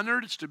be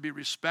honored, it's to be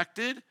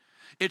respected,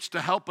 it's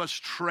to help us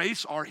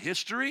trace our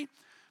history,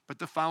 but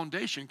the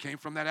foundation came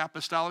from that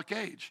apostolic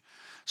age.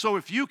 So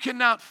if you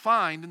cannot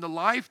find in the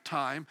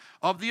lifetime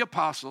of the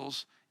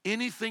apostles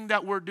anything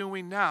that we're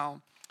doing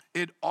now,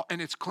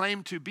 and it's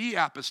claimed to be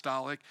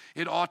apostolic,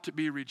 it ought to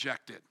be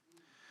rejected.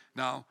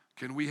 Now,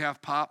 can we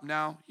have pop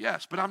now?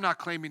 Yes, but I'm not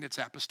claiming it's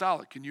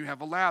apostolic. Can you have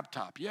a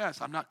laptop?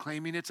 Yes, I'm not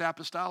claiming it's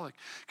apostolic.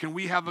 Can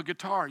we have a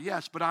guitar?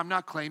 Yes, but I'm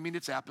not claiming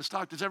it's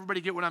apostolic. Does everybody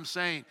get what I'm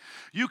saying?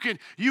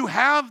 You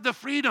have the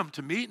freedom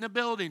to meet in a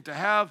building, to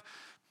have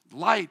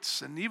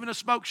lights and even a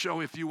smoke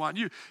show if you want.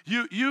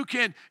 You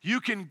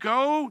can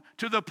go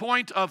to the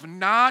point of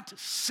not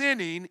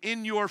sinning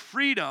in your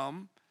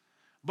freedom,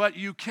 but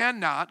you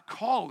cannot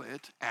call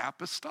it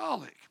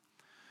apostolic.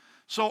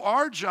 So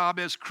our job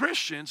as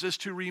Christians is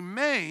to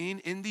remain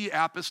in the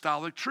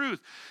apostolic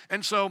truth.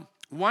 And so,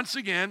 once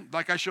again,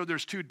 like I showed,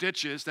 there's 2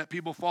 ditches that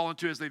people fall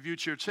into as they view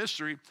church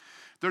history.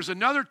 There's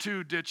another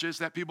 2 ditches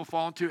that people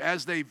fall into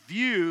as they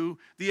view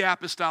the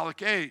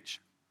apostolic age.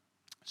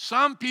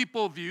 Some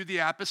people view the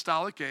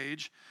apostolic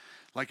age,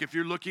 like if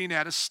you're looking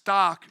at a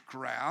stock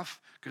graph,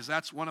 because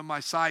that's one of my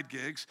side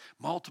gigs,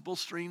 multiple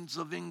streams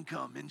of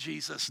income in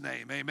Jesus'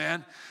 name,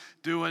 amen?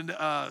 Doing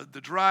the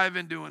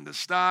driving, doing the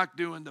stock,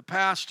 doing the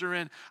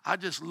pastoring. I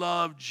just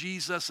love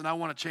Jesus, and I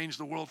want to change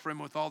the world for him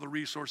with all the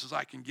resources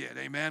I can get,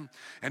 amen?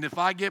 And if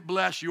I get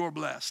blessed, you're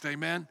blessed,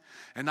 amen?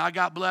 And I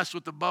got blessed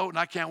with the boat, and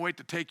I can't wait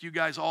to take you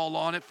guys all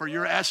on it for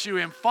your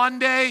SUM Fun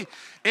Day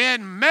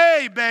in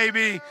May,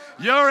 baby.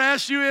 Your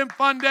SUM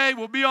Fun Day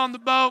will be on the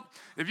boat.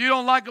 If you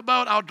don't like a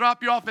boat, I'll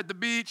drop you off at the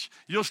beach.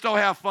 You'll still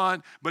have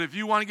fun. But if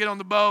you want to get on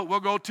the boat, we'll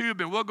go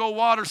tubing. We'll go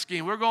water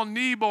skiing. We're going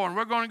kneeboarding.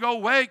 We're going to go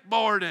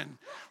wakeboarding,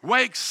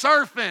 wake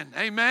surfing.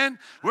 Amen.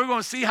 We're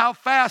going to see how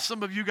fast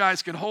some of you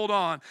guys can hold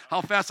on,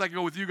 how fast I can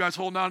go with you guys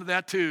holding on to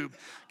that tube.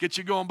 Get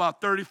you going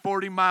about 30,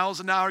 40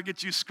 miles an hour,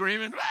 get you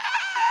screaming.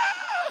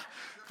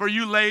 For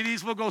you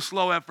ladies, we'll go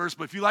slow at first,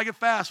 but if you like it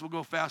fast, we'll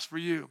go fast for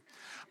you.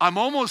 I'm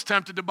almost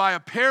tempted to buy a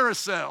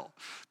parasail.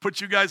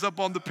 Put you guys up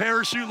on the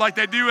parachute like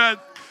they do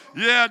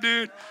yeah,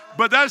 dude.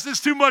 But that's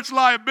just too much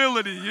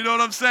liability, you know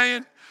what I'm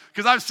saying?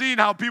 Because I've seen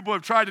how people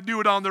have tried to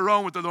do it on their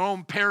own with their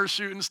own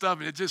parachute and stuff,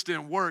 and it just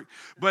didn't work.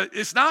 But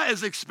it's not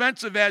as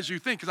expensive as you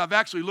think, because I've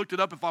actually looked it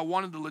up. If I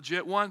wanted the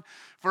legit one,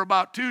 for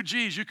about 2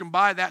 G's, you can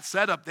buy that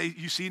setup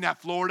you see in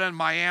that Florida and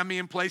Miami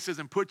and places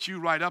and put you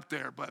right up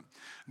there. But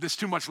there's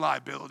too much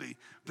liability.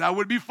 That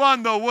would be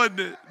fun, though, wouldn't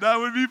it? That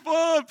would be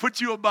fun.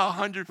 Put you about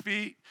 100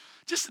 feet.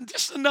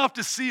 Just enough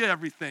to see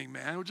everything,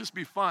 man. It would just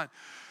be fun.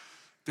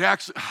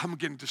 I'm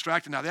getting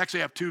distracted now. They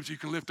actually have tubes you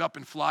can lift up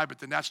and fly, but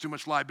then that's too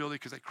much liability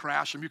because they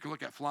crash them. You can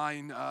look at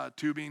flying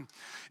tubing.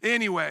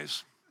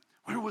 Anyways,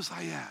 where was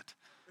I at?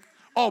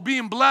 Oh,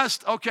 being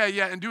blessed. Okay,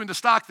 yeah, and doing the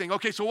stock thing.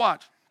 Okay, so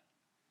what?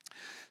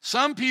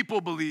 Some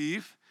people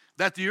believe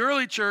that the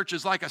early church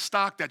is like a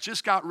stock that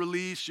just got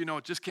released. You know,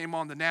 it just came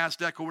on the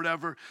NASDAQ or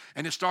whatever,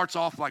 and it starts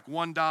off like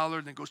 $1,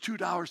 and then goes $2,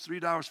 $3,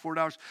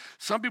 $4.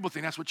 Some people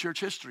think that's what church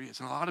history is,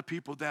 and a lot of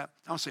people I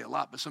don't say a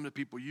lot, but some of the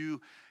people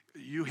you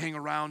hang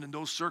around in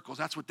those circles,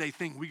 that's what they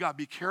think. We got to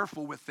be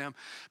careful with them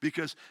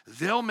because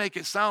they'll make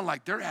it sound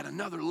like they're at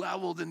another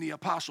level than the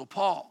Apostle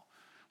Paul.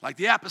 Like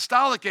the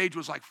apostolic age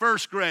was like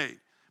first grade,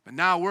 but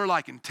now we're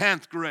like in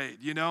 10th grade,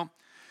 you know?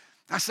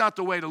 That's not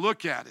the way to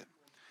look at it.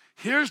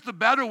 Here's the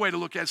better way to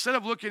look at it. Instead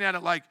of looking at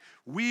it like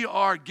we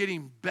are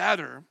getting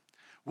better,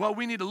 what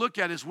we need to look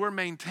at is we're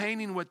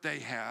maintaining what they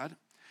had,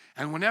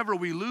 and whenever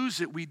we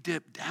lose it, we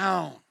dip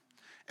down,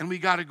 and we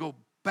got to go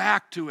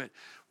back to it.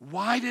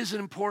 Why is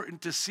it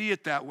important to see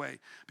it that way?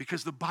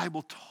 Because the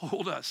Bible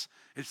told us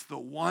it's the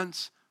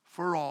once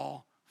for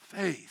all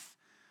faith.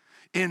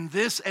 In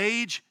this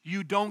age,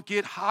 you don't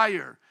get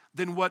higher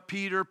than what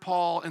Peter,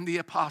 Paul, and the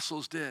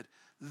apostles did.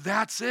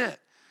 That's it.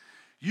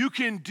 You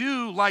can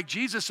do, like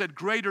Jesus said,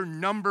 greater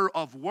number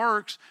of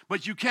works,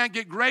 but you can't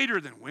get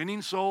greater than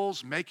winning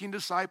souls, making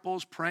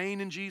disciples, praying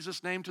in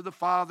Jesus' name to the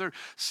Father,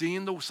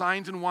 seeing the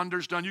signs and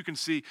wonders done. You can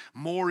see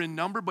more in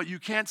number, but you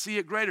can't see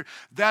it greater.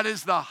 That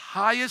is the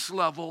highest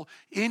level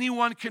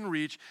anyone can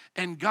reach,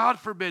 and God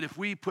forbid if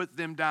we put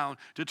them down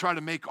to try to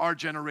make our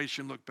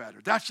generation look better.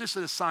 That's just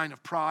a sign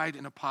of pride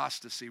and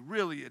apostasy.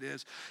 Really it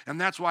is.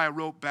 And that's why I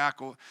wrote back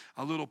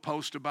a little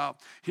post about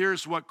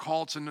here's what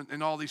cults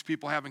and all these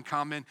people have in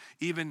common.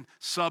 Even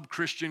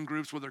sub-Christian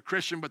groups where they're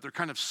Christian, but they're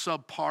kind of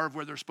subpar of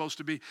where they're supposed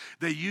to be.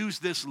 They use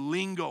this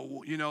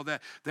lingo, you know,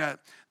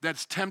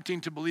 that's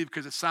tempting to believe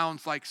because it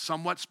sounds like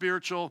somewhat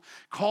spiritual.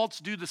 Cults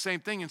do the same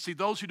thing. And see,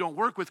 those who don't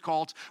work with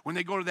cults, when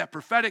they go to that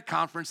prophetic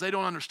conference, they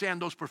don't understand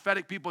those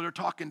prophetic people. They're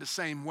talking the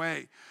same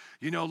way.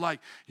 You know, like,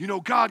 you know,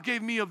 God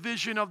gave me a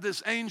vision of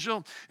this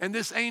angel, and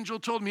this angel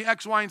told me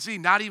X, Y, and Z,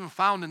 not even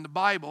found in the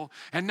Bible.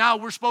 And now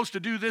we're supposed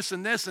to do this,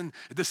 and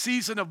the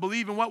season of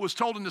believing what was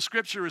told in the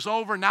scripture is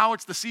over. Now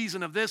it's the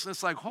season of this. And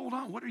it's like, hold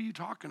on, what are you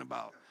talking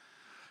about?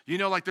 You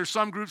know, like there's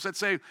some groups that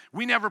say,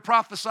 we never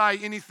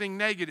prophesy anything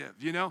negative,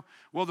 you know.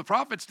 Well, the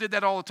prophets did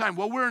that all the time.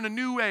 Well, we're in a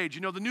new age.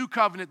 You know, the new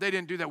covenant, they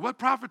didn't do that. What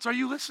prophets are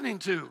you listening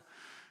to?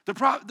 The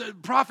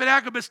prophet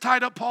Agabus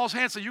tied up Paul's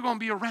hands, said, you're going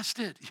to be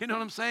arrested. You know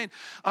what I'm saying?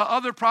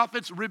 Other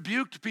prophets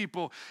rebuked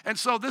people. And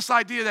so this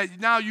idea that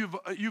now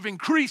you've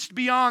increased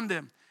beyond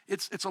them,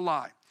 it's a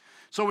lie.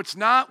 So it's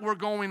not we're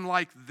going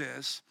like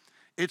this.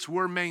 It's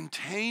we're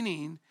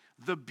maintaining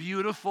the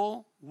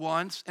beautiful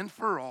once and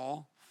for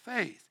all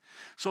faith.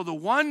 So the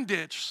one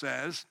ditch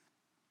says,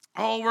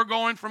 oh, we're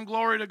going from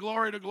glory to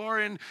glory to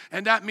glory,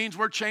 and that means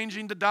we're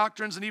changing the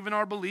doctrines and even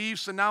our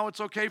beliefs, and now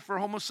it's okay for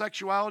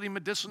homosexuality,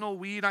 medicinal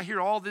weed. I hear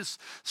all this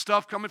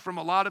stuff coming from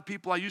a lot of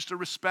people I used to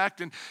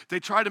respect, and they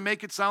try to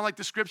make it sound like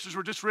the scriptures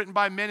were just written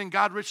by men, and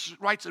God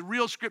writes the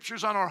real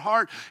scriptures on our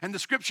heart, and the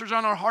scriptures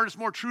on our heart is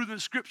more true than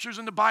the scriptures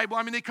in the Bible.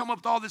 I mean, they come up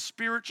with all this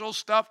spiritual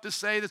stuff to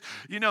say this,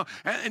 you know,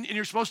 and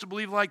you're supposed to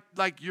believe like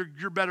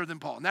you're better than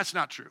Paul, and that's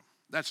not true.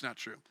 That's not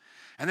true.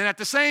 And then at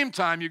the same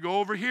time, you go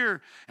over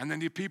here, and then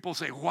the people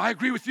say, well, I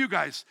agree with you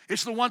guys.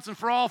 It's the once and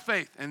for all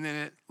faith. And then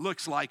it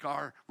looks like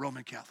our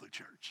Roman Catholic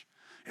Church.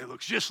 It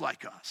looks just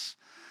like us.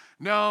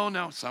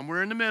 No,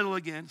 somewhere in the middle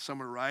again,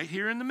 somewhere right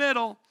here in the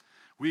middle,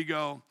 we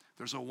go,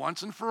 there's a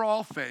once and for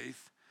all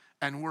faith,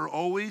 and we're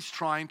always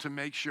trying to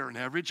make sure in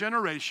every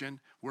generation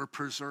we're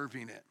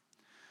preserving it.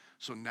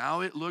 So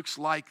now it looks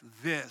like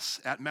this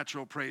at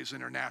Metro Praise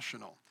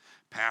International.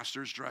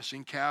 Pastors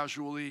dressing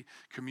casually,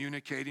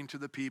 communicating to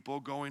the people,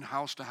 going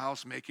house to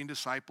house, making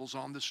disciples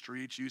on the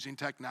streets, using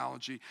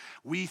technology.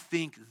 We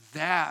think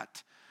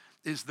that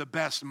is the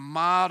best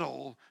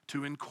model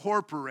to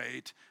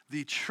incorporate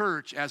the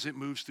church as it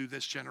moves through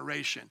this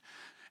generation.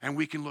 And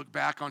we can look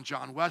back on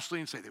John Wesley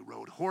and say they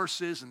rode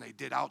horses and they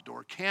did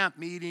outdoor camp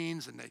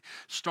meetings and they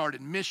started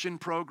mission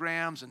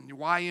programs and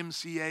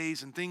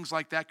YMCAs and things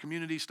like that,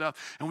 community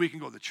stuff. And we can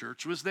go, the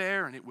church was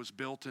there and it was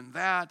built in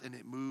that and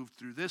it moved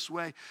through this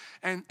way.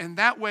 And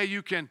that way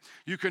you can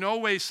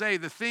always say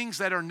the things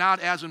that are not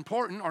as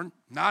important are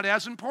not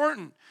as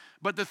important,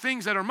 but the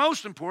things that are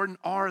most important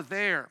are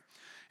there.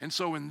 And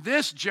so in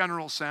this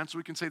general sense,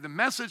 we can say the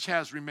message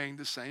has remained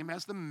the same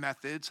as the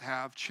methods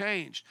have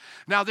changed.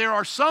 Now, there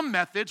are some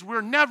methods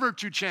we're never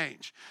to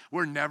change.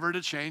 We're never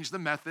to change the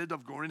method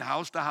of going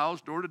house to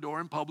house, door to door,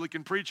 in public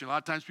and preaching. A lot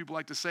of times people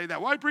like to say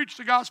that, well, I preach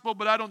the gospel,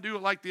 but I don't do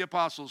it like the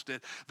apostles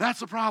did.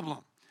 That's a problem.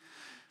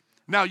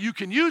 Now, you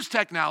can use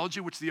technology,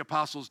 which the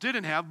apostles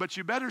didn't have, but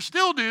you better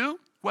still do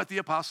what the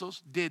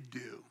apostles did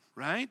do.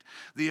 Right?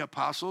 The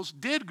apostles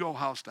did go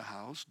house to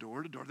house,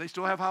 door to door. They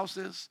still have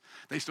houses.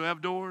 They still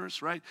have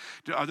doors, right?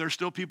 Are there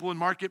still people in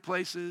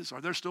marketplaces? Are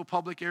there still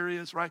public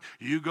areas, right?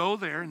 You go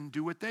there and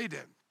do what they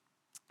did.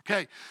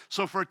 Okay,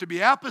 so for it to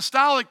be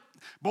apostolic,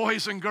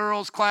 boys and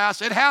girls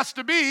class, it has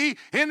to be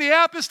in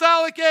the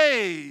apostolic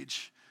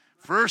age.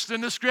 First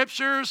in the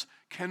scriptures,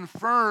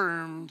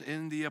 confirmed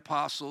in the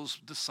apostles'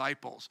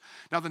 disciples.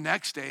 Now the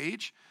next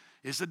age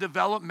is the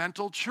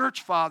developmental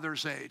church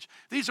fathers age.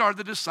 These are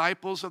the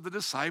disciples of the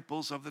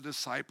disciples of the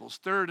disciples,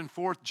 third and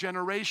fourth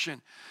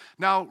generation.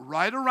 Now,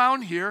 right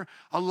around here,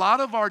 a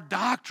lot of our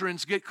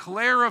doctrines get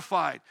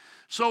clarified.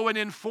 So an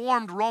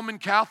informed Roman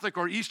Catholic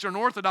or Eastern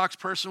Orthodox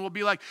person will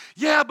be like,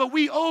 yeah, but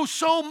we owe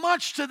so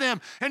much to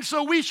them, and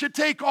so we should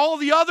take all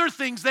the other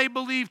things they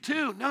believe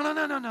too.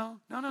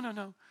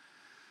 No.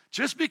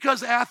 Just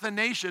because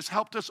Athanasius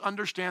helped us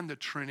understand the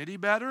Trinity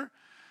better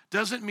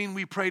doesn't mean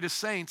we pray to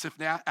saints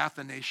if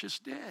Athanasius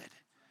did.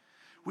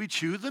 We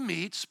chew the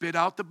meat, spit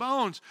out the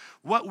bones.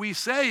 What we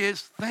say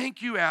is,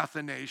 thank you,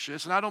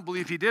 Athanasius. And I don't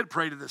believe he did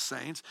pray to the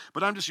saints,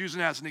 but I'm just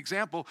using it as an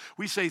example.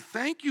 We say,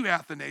 thank you,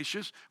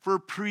 Athanasius, for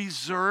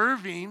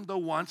preserving the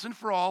once and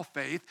for all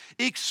faith,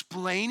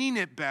 explaining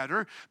it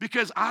better,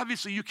 because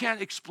obviously you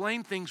can't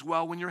explain things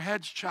well when your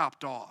head's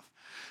chopped off.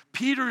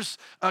 Peter's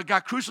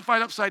got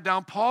crucified upside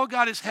down. Paul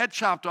got his head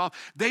chopped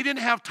off. They didn't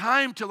have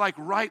time to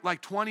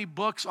write 20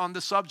 books on the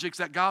subjects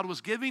that God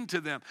was giving to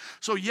them.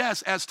 So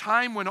yes, as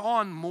time went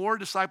on, more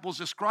disciples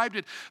described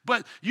it.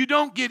 But you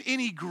don't get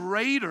any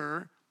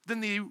greater than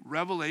the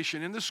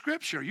revelation in the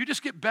scripture. You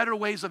just get better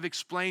ways of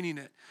explaining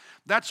it.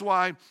 That's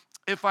why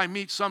if I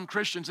meet some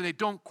Christians and they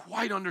don't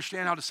quite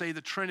understand how to say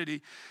the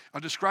Trinity,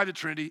 or describe the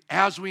Trinity,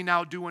 as we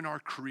now do in our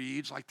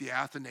creeds, like the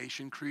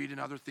Athanasian Creed and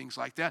other things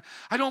like that,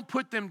 I don't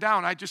put them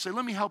down. I just say,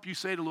 let me help you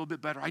say it a little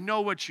bit better. I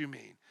know what you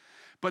mean.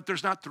 But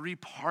there's not three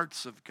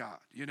parts of God,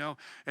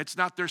 It's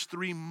not there's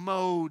three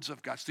modes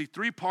of God. See,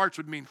 three parts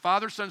would mean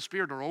Father, Son,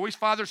 Spirit, or always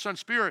Father, Son,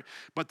 Spirit,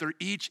 but they're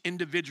each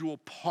individual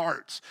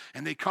parts,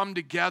 and they come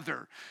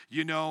together,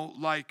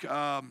 like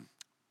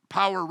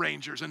Power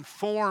Rangers and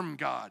form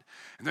God.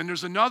 And then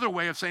there's another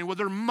way of saying, well,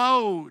 they're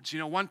modes.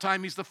 One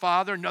time he's the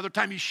Father, another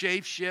time he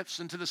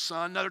shape-shifts into the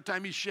Son, another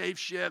time he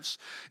shape-shifts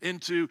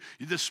into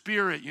the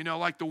Spirit,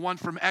 like the one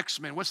from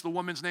X-Men. What's the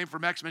woman's name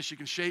from X-Men? She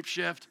can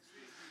shape-shift.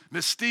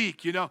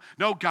 Mystique,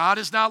 No, God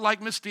is not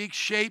like Mystique,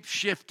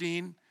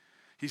 shape-shifting.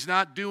 He's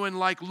not doing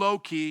like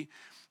Loki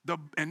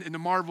in the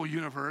Marvel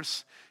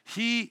universe.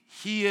 He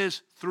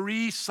is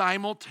three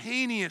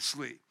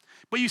simultaneously.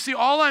 But you see,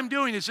 all I'm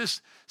doing is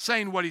just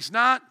saying what he's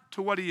not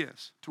to what he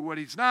is, to what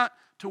he's not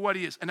to what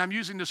he is. And I'm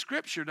using the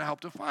scripture to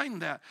help define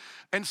that.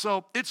 And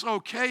so it's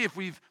okay if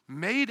we've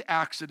made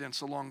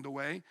accidents along the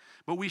way,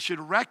 but we should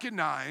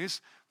recognize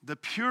the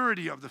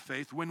purity of the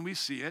faith when we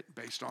see it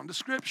based on the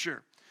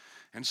scripture.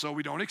 And so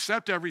we don't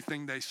accept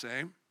everything they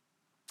say,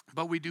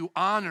 but we do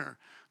honor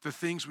the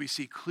things we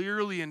see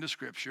clearly in the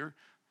scripture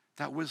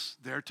that was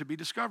there to be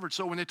discovered.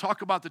 So when they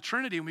talk about the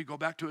Trinity, and we go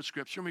back to a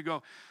scripture and we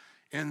go,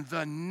 in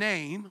the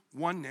name,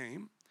 one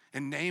name,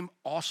 and name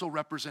also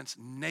represents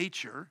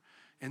nature,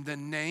 and the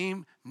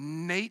name,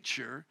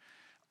 nature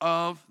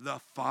of the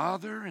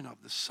Father and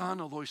of the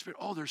Son, of the Holy Spirit.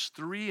 Oh, there's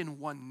three in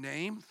one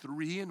name,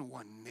 three in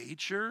one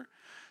nature,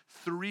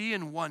 three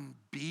in one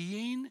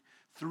being,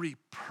 three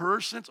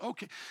persons.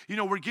 Okay,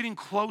 we're getting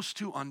close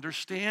to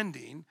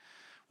understanding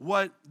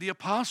what the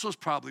apostles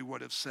probably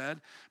would have said,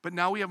 but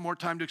now we have more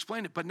time to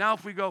explain it. But now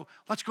if we go,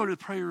 let's go to the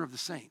prayer of the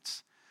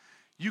saints.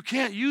 You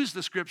can't use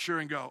the scripture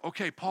and go,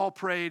 okay, Paul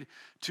prayed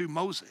to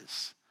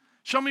Moses.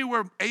 Show me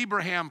where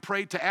Abraham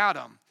prayed to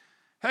Adam.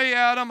 Hey,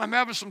 Adam, I'm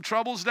having some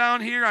troubles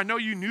down here. I know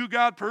you knew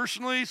God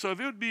personally, so if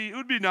it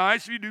would be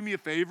nice if you do me a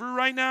favor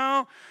right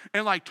now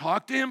and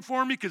talk to him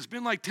for me, because it's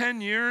been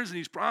 10 years and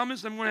he's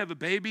promised I'm going to have a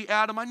baby.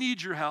 Adam, I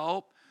need your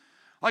help.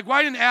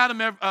 Why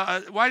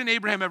didn't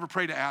Abraham ever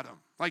pray to Adam?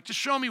 Just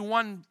show me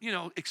one,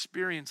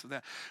 experience of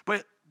that.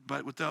 But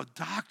with the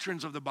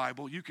doctrines of the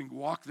Bible, you can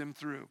walk them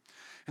through.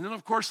 And then,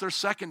 of course, there's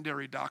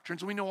secondary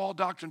doctrines. We know all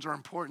doctrines are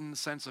important in the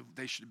sense of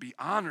they should be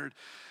honored.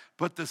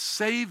 But the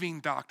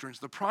saving doctrines,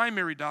 the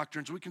primary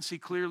doctrines, we can see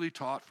clearly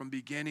taught from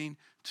beginning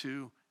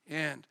to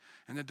end.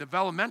 In the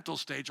developmental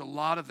stage, a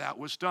lot of that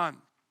was done.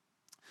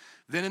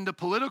 Then in the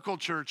political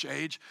church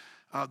age,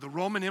 the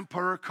Roman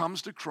emperor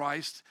comes to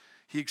Christ.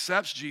 He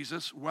accepts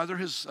Jesus. Whether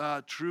he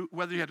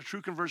had a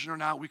true conversion or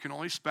not, we can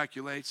only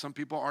speculate. Some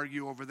people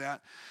argue over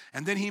that.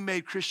 And then he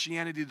made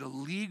Christianity the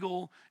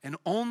legal and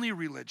only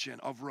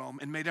religion of Rome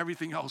and made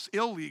everything else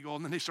illegal.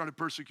 And then they started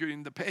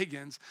persecuting the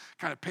pagans,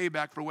 kind of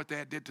payback for what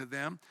they did to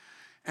them.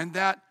 And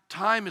that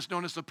time is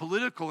known as the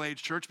political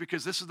age, church,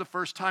 because this is the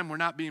first time we're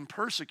not being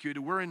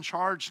persecuted. We're in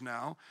charge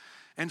now.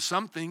 And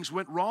some things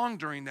went wrong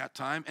during that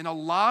time. And a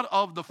lot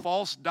of the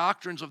false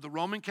doctrines of the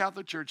Roman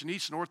Catholic Church and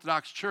Eastern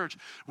Orthodox Church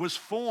was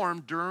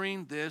formed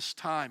during this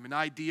time. An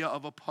idea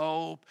of a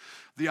pope,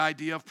 the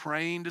idea of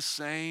praying to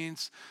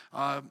saints,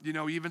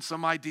 even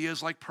some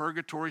ideas like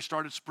purgatory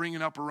started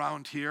springing up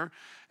around here.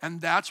 And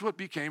that's what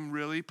became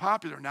really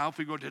popular. Now, if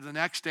we go to the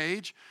next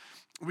stage,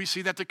 we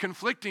see that the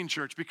conflicting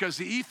church, because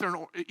the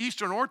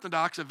Eastern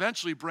Orthodox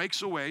eventually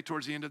breaks away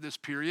towards the end of this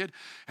period,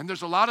 and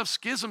there's a lot of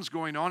schisms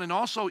going on, and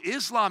also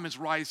Islam is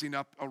rising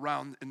up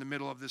around in the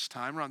middle of this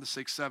time, around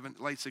the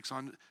late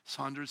 600s,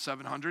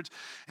 700s,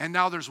 and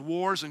now there's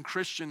wars in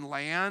Christian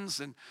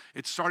lands, and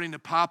it's starting to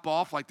pop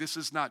off like this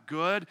is not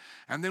good.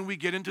 And then we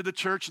get into the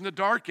church in the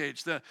Dark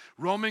Age. The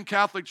Roman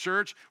Catholic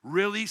Church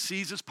really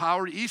seizes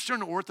power.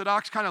 Eastern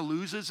Orthodox kind of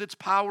loses its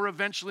power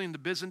eventually, in the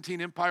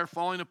Byzantine Empire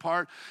falling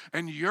apart,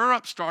 and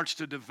Europe starts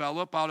to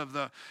develop out of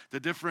the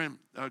different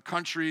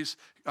countries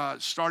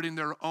starting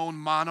their own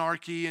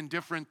monarchy and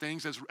different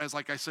things, as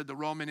like I said, the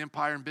Roman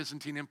Empire and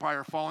Byzantine Empire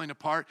are falling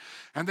apart.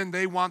 And then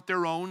they want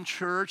their own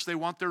church. They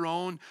want their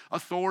own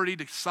authority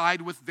to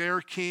side with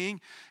their king.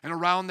 And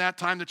around that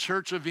time, the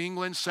Church of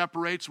England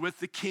separates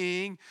with the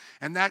king.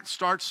 And that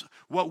starts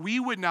what we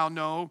would now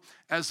know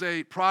as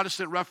a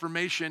Protestant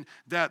Reformation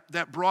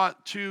that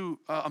brought to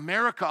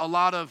America a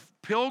lot of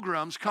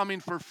pilgrims coming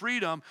for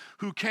freedom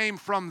who came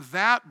from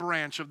that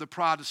branch of the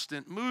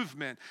Protestant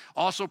movement.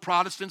 Also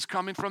Protestants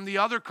coming from the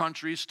other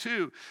countries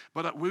too.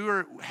 But we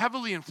were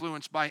heavily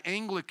influenced by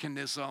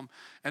Anglicanism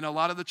and a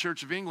lot of the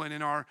Church of England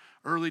in our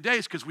early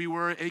days, because we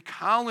were a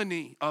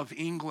colony of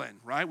England,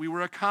 right? We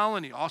were a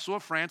colony also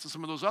of France and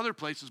some of those other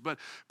places, but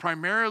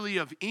primarily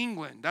of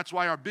England. That's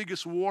why our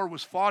biggest war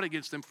was fought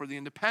against them for the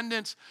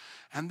independence.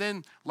 And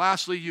then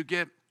lastly, you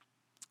get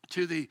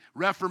to the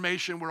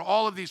Reformation, where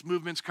all of these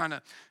movements kind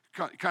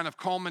of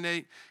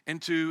culminate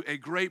into a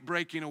great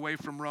breaking away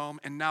from Rome,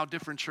 and now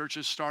different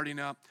churches starting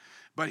up.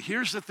 But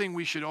here's the thing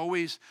we should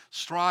always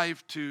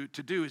strive to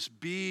do is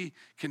be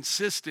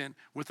consistent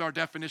with our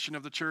definition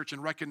of the church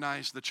and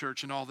recognize the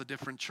church in all the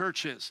different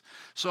churches.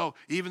 So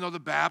even though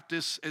the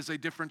Baptist is a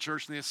different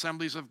church than the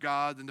Assemblies of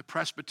God and the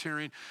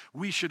Presbyterian,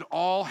 we should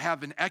all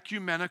have an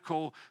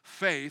ecumenical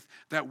faith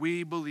that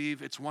we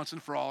believe it's once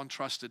and for all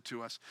entrusted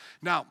to us.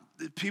 Now,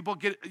 people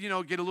get a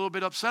little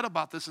bit upset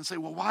about this and say,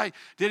 well, why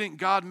didn't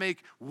God make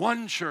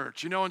one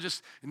church? And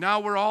just now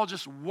we're all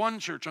just one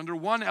church under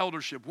one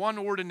eldership, one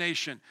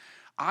ordination.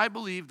 I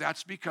believe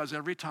that's because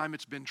every time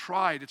it's been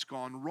tried, it's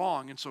gone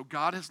wrong. And so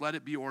God has let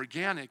it be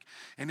organic.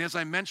 And as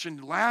I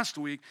mentioned last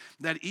week,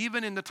 that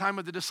even in the time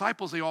of the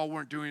disciples, they all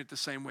weren't doing it the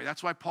same way.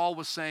 That's why Paul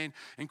was saying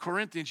in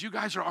Corinthians, you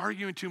guys are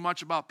arguing too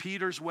much about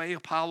Peter's way,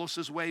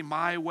 Apollos' way,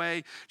 my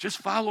way. Just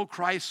follow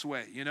Christ's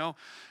way,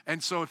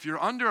 And so if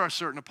you're under a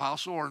certain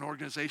apostle or an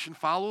organization,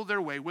 follow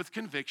their way with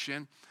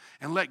conviction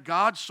and let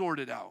God sort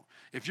it out.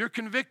 If you're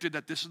convicted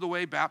that this is the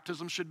way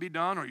baptism should be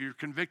done, or you're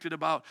convicted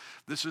about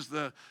this is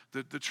the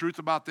truth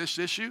about this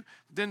issue,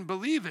 then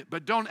believe it.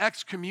 But don't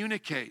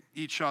excommunicate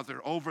each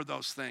other over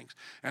those things.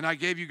 And I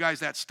gave you guys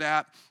that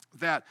stat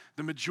that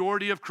the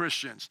majority of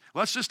Christians,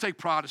 let's just take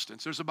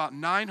Protestants. There's about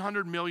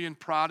 900 million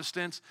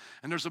Protestants,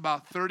 and there's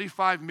about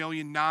 35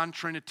 million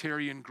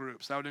non-Trinitarian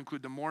groups. That would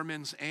include the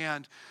Mormons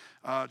and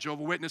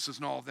Jehovah's Witnesses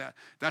and all of that.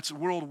 That's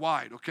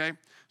worldwide, okay?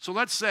 So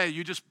let's say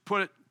you just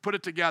put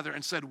it together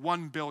and said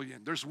 1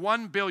 billion. There's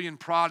 1 billion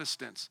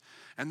Protestants.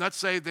 And let's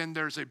say then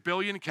there's 1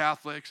 billion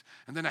Catholics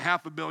and then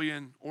 500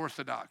 million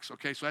Orthodox,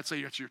 okay? So let's say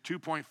it's your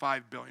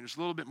 2.5 billion. There's a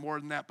little bit more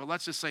than that, but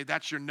let's just say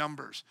that's your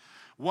numbers.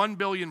 1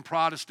 billion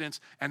Protestants,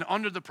 and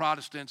under the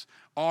Protestants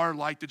are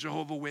like the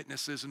Jehovah's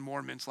Witnesses and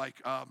Mormons,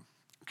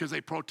 because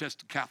they protest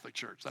the Catholic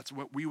Church. That's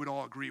what we would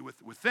all agree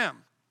with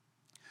them.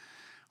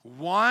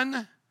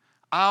 1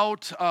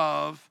 out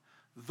of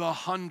the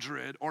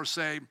 100, or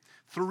say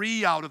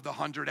 3 out of the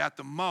 100 at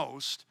the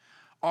most,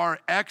 are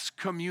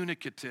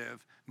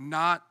excommunicative,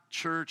 not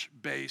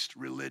church-based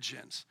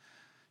religions.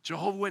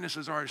 Jehovah's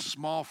Witnesses are a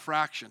small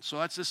fraction. So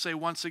let's just say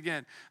once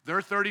again,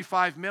 they're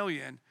 35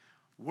 million,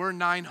 we're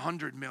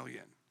 900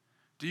 million.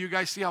 Do you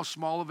guys see how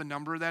small of a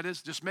number that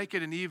is? Just make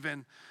it an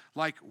even,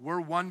 like we're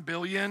 1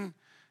 billion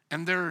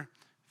and they're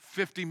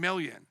 50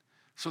 million.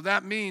 So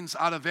that means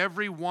out of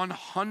every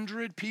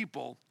 100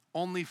 people,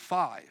 only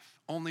five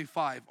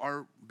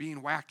are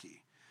being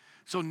wacky.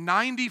 So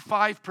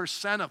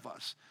 95% of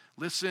us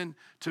listen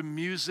to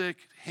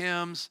music,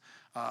 hymns,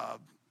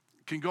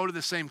 can go to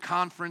the same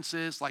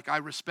conferences, like I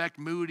Respect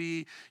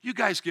Moody. You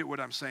guys get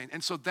what I'm saying.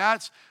 And so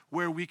that's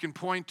where we can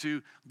point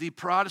to the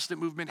Protestant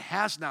movement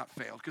has not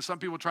failed. Because some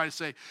people try to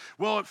say,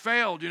 well, it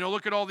failed.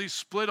 Look at all these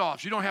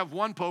split-offs. You don't have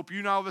one pope,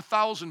 you now have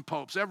 1,000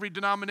 popes. Every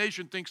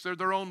denomination thinks they're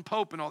their own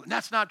pope and all that. And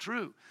that's not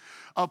true.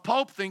 A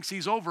pope thinks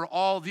he's over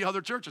all the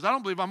other churches. I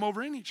don't believe I'm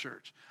over any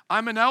church.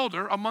 I'm an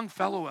elder among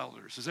fellow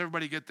elders. Does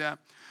everybody get that?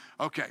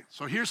 Okay,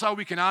 so here's how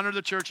we can honor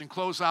the church and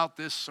close out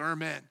this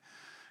sermon.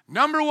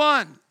 Number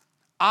one,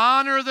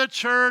 Honor the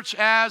church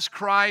as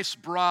Christ's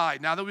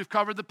bride. Now that we've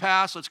covered the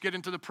past, let's get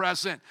into the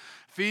present.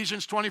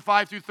 Ephesians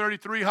 25 through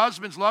 33,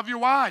 husbands, love your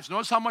wives.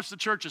 Notice how much the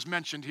church is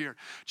mentioned here.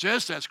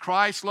 Just as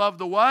Christ loved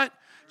the what?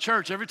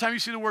 Church. Every time you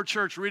see the word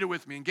church, read it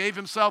with me. And gave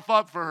himself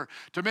up for her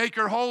to make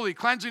her holy,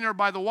 cleansing her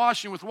by the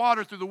washing with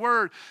water through the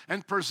word,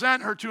 and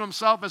present her to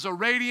himself as a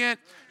radiant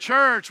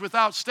church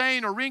without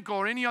stain or wrinkle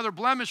or any other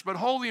blemish, but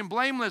holy and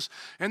blameless.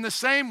 In the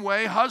same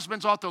way,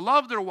 husbands ought to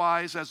love their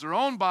wives as their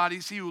own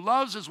bodies. He who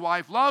loves his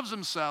wife loves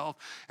himself.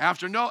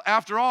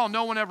 After all,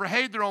 no one ever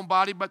hated their own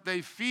body, but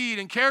they feed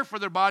and care for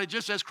their body,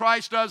 just as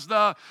Christ does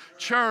the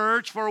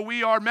church, for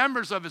we are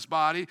members of his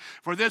body.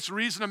 For this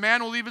reason, a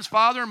man will leave his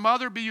father and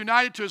mother, be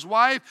united to his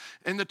wife,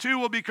 and the two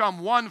will become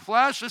one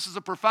flesh. This is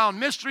a profound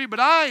mystery, but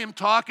I am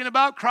talking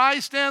about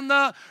Christ and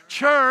the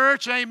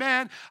church.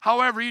 Amen.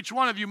 However, each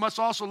one of you must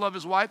also love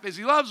his wife as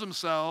he loves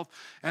himself,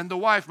 and the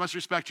wife must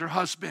respect her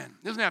husband.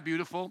 Isn't that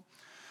beautiful?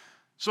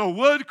 So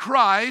would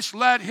Christ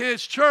let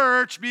his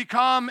church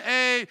become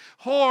a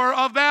whore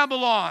of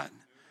Babylon?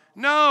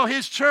 No,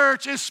 his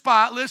church is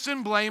spotless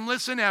and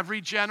blameless in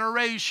every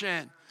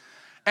generation.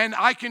 And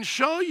I can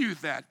show you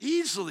that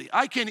easily.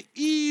 I can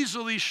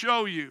easily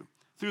show you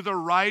through the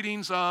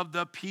writings of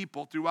the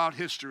people throughout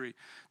history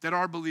that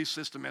our belief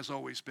system has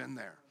always been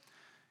there.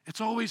 It's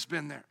always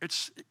been there.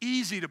 It's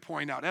easy to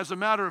point out. As a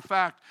matter of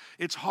fact,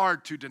 it's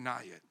hard to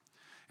deny it.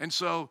 And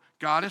so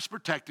God has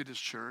protected his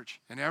church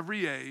in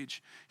every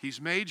age.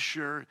 He's made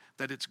sure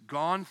that it's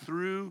gone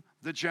through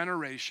the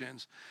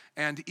generations.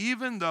 And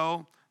even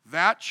though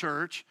that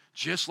church,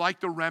 just like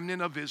the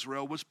remnant of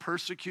Israel, was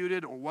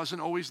persecuted or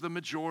wasn't always the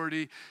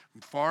majority,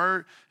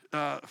 far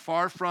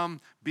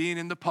from being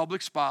in the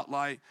public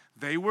spotlight,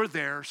 they were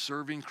there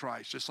serving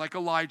Christ. Just like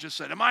Elijah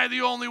said, am I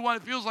the only one?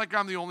 It feels like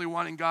I'm the only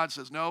one. And God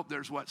says, no,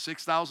 there's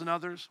 6,000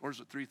 others? Or is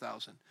it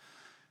 3,000?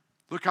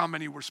 Look how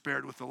many were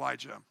spared with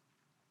Elijah.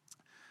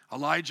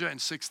 Elijah and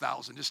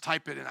 6,000. Just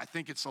type it in. I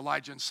think it's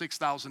Elijah and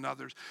 6,000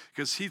 others.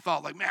 Because he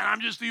thought like, man,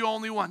 I'm just the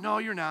only one. No,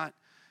 you're not.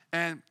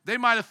 And they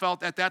might have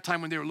felt at that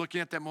time when they were looking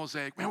at that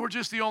mosaic, man, we're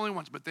just the only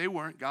ones. But they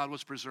weren't. God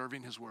was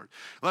preserving his word.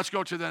 Let's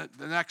go to the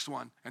next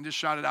one and just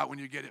shout it out when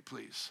you get it,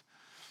 please.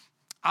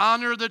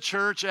 Honor the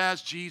church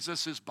as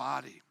Jesus'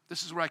 body.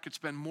 This is where I could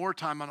spend more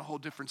time on a whole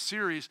different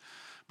series.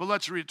 But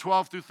let's read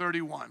 12 through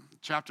 31,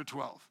 chapter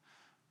 12.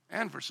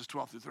 And verses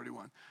 12 through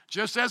 31.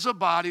 Just as a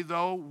body,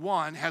 though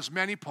one, has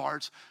many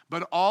parts,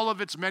 but all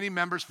of its many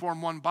members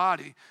form one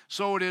body,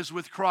 so it is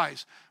with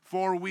Christ.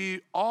 For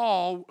we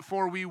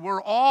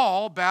were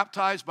all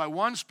baptized by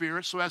one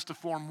Spirit so as to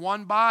form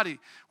one body,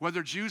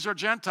 whether Jews or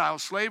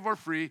Gentiles, slave or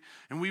free,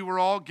 and we were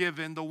all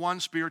given the one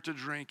Spirit to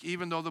drink,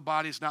 even though the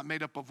body is not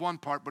made up of one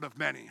part, but of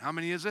many. How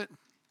many is it?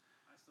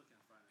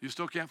 You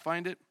still can't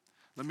find it?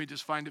 Let me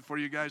just find it for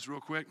you guys real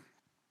quick.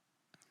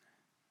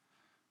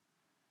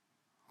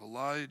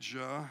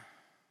 Elijah,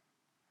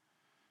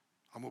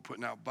 I'm going to put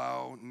now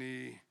bow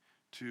knee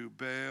to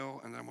Baal,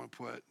 and then I'm going to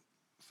put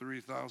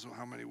 3,000.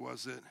 How many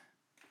was it?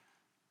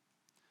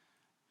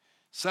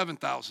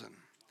 7,000.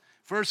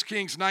 1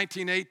 Kings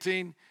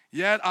 19:18.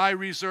 Yet I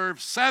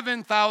reserve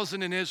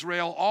 7,000 in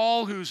Israel,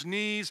 all whose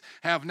knees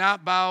have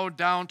not bowed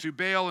down to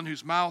Baal and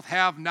whose mouth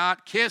have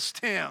not kissed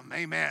him.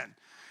 Amen.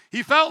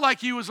 He felt like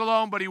he was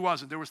alone, but he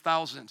wasn't. There was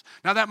thousands.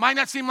 Now that might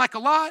not seem like a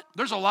lot.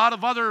 There's a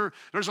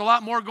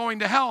lot more going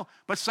to hell.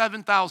 But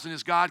 7,000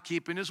 is God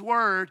keeping his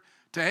word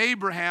to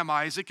Abraham,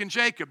 Isaac, and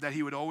Jacob that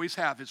he would always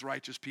have his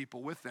righteous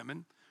people with him.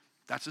 And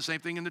that's the same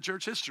thing in the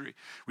church history.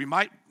 It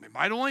might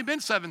only been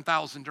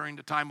 7,000 during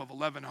the time of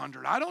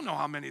 1100. I don't know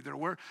how many there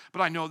were,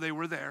 but I know they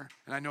were there,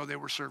 and I know they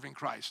were serving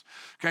Christ.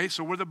 Okay,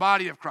 so we're the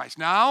body of Christ.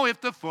 Now, if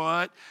the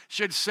foot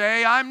should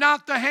say, I'm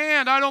not the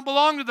hand, I don't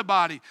belong to the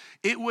body,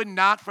 it would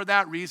not for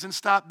that reason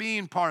stop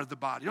being part of the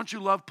body. Don't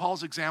you love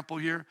Paul's example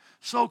here?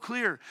 So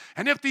clear.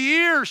 And if the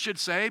ear should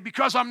say,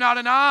 because I'm not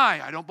an eye,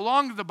 I don't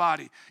belong to the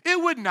body,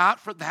 it would not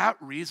for that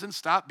reason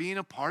stop being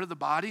a part of the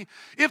body.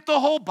 If the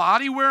whole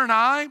body were an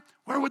eye,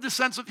 where would the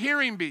sense of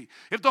hearing be?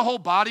 If the whole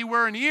body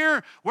were an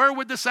ear, where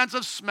would the sense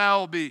of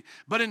smell be?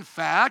 But in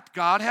fact,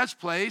 God has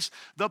placed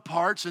the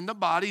parts in the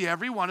body,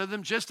 every one of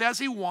them, just as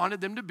he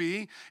wanted them to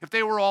be. If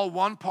they were all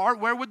one part,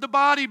 where would the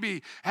body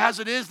be? As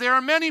it is, there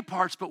are many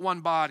parts, but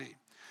one body.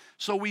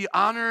 So we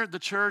honor the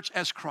church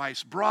as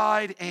Christ's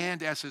bride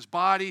and as his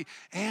body,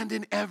 and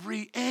in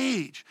every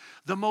age.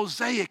 The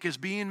mosaic is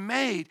being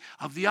made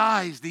of the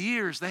eyes, the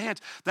ears, the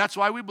hands. That's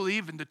why we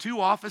believe in the 2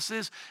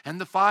 offices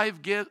and the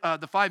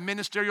 5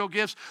 ministerial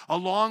gifts,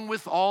 along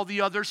with all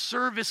the other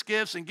service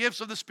gifts and gifts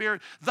of the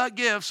Spirit. The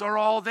gifts are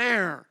all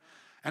there.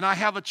 And I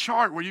have a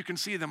chart where you can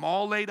see them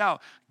all laid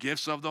out.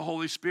 Gifts of the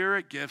Holy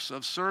Spirit, gifts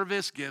of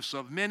service, gifts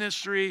of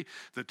ministry,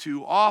 the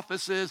 2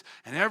 offices.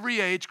 And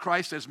every age,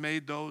 Christ has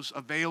made those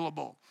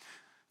available.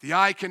 The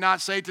eye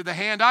cannot say to the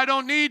hand, I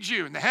don't need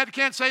you. And the head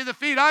can't say to the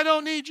feet, I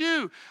don't need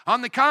you.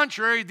 On the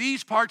contrary,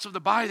 these parts of the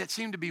body that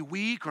seem to be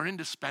weak or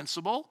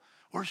indispensable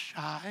or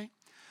shy,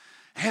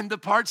 and the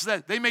parts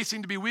that they may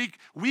seem to be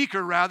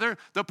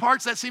the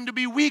parts that seem to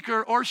be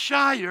weaker or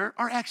shyer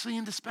are actually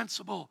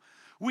indispensable.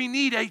 We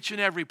need each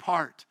and every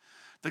part.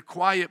 The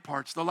quiet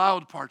parts, the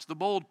loud parts, the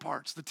bold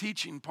parts, the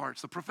teaching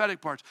parts, the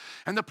prophetic parts,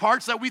 and the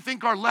parts that we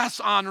think are less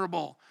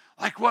honorable,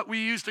 like what we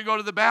use to go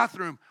to the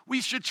bathroom.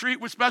 We should treat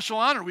with special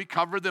honor. We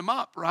cover them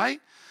up, right?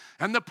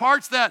 And the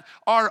parts that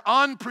are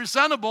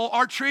unpresentable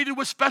are treated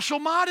with special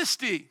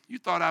modesty. You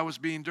thought I was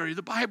being dirty.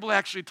 The Bible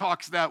actually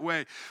talks that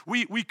way.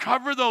 We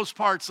cover those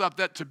parts up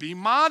that to be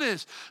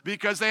modest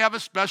because they have a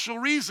special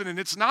reason, and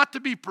it's not to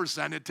be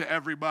presented to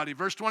everybody.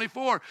 Verse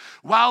 24,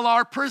 while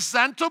our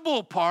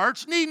presentable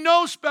parts need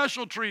no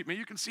special treatment.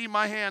 You can see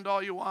my hand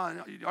all you want.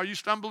 Are you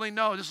stumbling?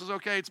 No, this is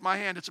okay. It's my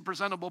hand. It's a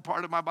presentable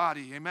part of my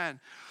body. Amen.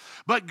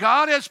 But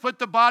God has put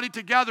the body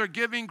together,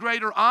 giving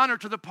greater honor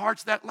to the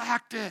parts that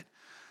lacked it.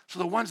 So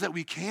the ones that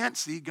we can't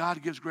see,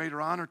 God gives greater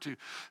honor to,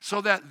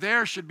 so that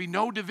there should be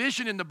no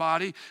division in the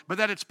body, but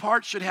that its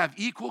parts should have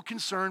equal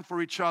concern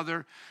for each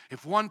other.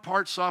 If one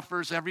part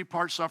suffers, every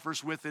part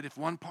suffers with it. If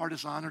one part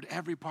is honored,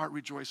 every part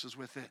rejoices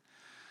with it.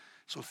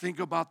 So think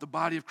about the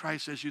body of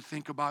Christ as you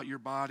think about your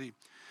body.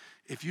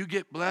 If you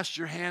get blessed,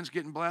 your hands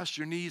getting blessed,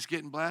 your knees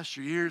getting blessed,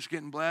 your ears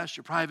getting blessed,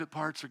 your private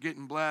parts are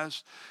getting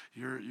blessed,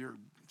 your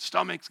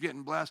stomach's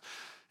getting blessed.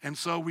 And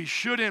so we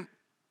shouldn't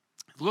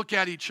look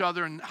at each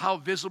other and how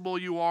visible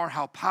you are,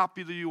 how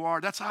popular you are.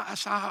 That's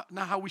not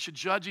how we should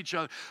judge each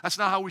other. That's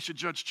not how we should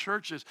judge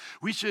churches.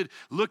 We should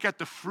look at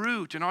the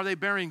fruit, and are they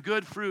bearing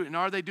good fruit, and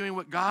are they doing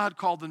what God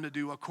called them to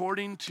do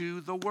according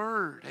to the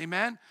word?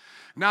 Amen?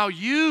 Now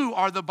you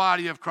are the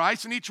body of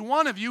Christ, and each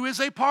one of you is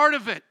a part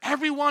of it,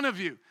 every one of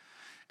you.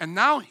 And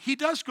now he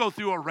does go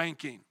through a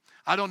ranking.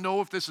 I don't know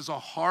if this is a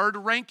hard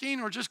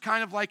ranking or just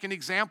kind of like an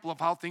example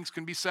of how things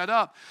can be set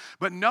up.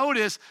 But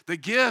notice the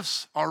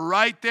gifts are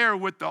right there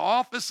with the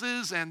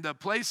offices and the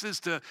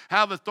places to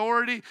have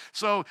authority.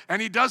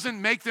 And he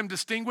doesn't make them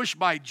distinguished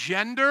by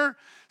gender.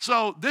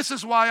 So this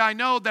is why I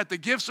know that the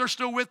gifts are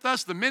still with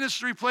us, the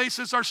ministry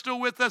places are still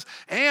with us,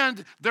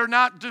 and they're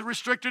not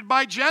restricted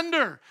by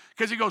gender.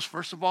 Because he goes,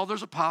 first of all,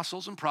 there's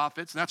apostles and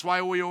prophets. And that's why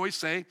we always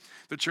say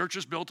the church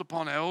is built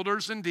upon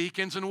elders and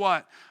deacons and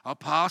what?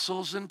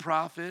 Apostles and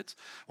prophets,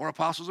 or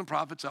apostles and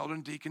prophets, elders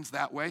and deacons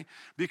that way.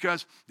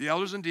 Because the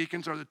elders and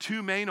deacons are the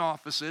two main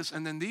offices,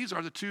 and then these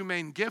are the two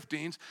main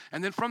giftings.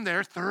 And then from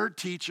there, third,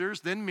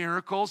 teachers, then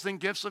miracles, then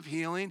gifts of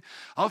healing,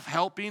 of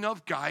helping,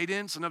 of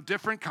guidance, and of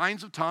different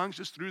kinds of tongues.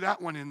 Just threw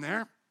that one in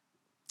there.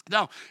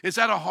 Now, is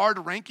that a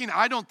hard ranking?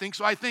 I don't think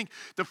so. I think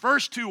the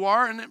first two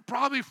are, and then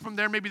probably from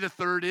there maybe the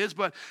third is,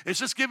 but it's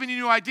just giving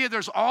you an idea.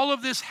 There's all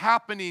of this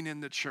happening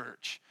in the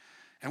church,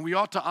 and we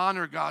ought to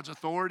honor God's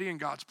authority and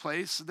God's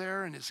place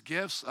there and his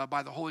gifts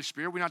by the Holy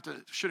Spirit. We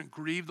shouldn't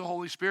grieve the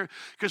Holy Spirit,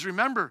 because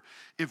remember,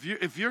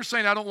 if you're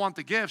saying I don't want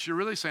the gifts, you're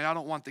really saying I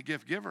don't want the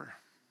gift giver,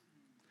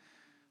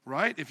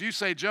 right? If you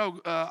say,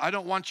 Joe, I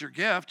don't want your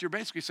gift, you're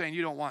basically saying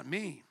you don't want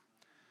me.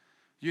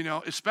 You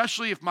know,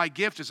 especially if my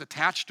gift is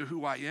attached to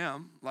who I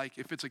am. Like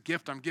if it's a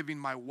gift I'm giving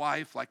my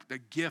wife, like the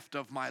gift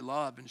of my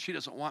love, and she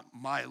doesn't want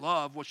my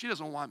love, well, she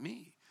doesn't want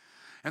me.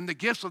 And the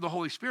gifts of the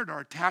Holy Spirit are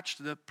attached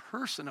to the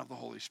person of the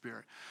Holy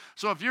Spirit.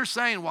 So if you're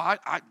saying, well,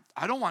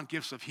 I don't want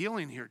gifts of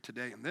healing here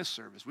today in this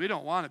service. We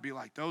don't want to be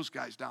like those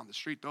guys down the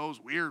street, those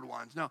weird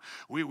ones. No,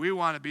 we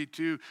want to be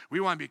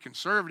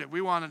conservative. We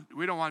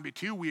don't want to be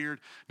too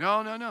weird.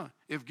 No.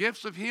 If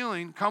gifts of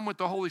healing come with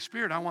the Holy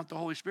Spirit, I want the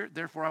Holy Spirit,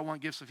 therefore I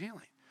want gifts of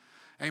healing.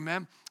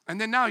 Amen.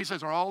 And then now he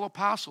says, are all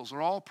apostles,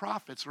 are all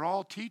prophets, are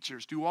all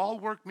teachers, do all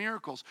work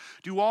miracles,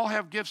 do all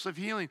have gifts of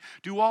healing,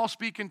 do all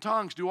speak in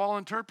tongues, do all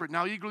interpret,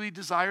 now eagerly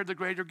desire the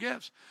greater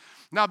gifts.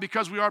 Now,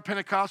 because we are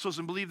Pentecostals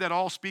and believe that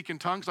all speak in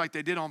tongues like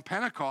they did on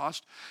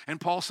Pentecost, and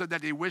Paul said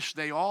that they wish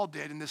they all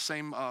did in this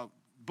same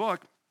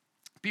book,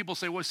 people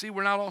say, well, see,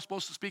 we're not all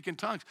supposed to speak in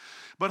tongues.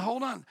 But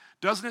hold on,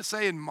 doesn't it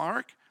say in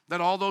Mark that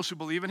all those who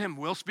believe in him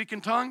will speak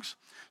in tongues?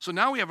 So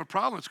now we have a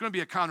problem. It's going to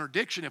be a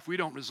contradiction if we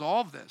don't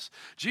resolve this.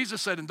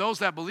 Jesus said, and those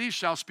that believe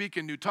shall speak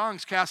in new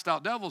tongues, cast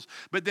out devils.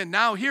 But then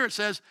now here it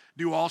says,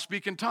 do all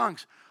speak in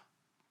tongues.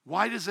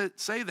 Why does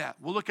it say that?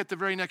 We'll look at the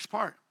very next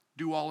part.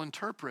 Do all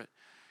interpret.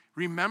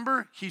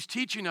 Remember, he's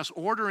teaching us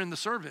order in the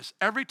service.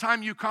 Every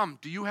time you come,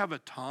 do you have a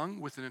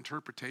tongue with an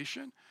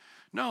interpretation?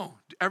 No.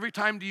 Every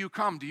time do you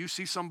come, do you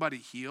see somebody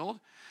healed?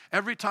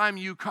 Every time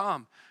you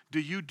come, do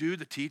you do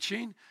the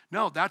teaching?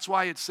 No, that's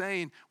why it's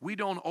saying we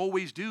don't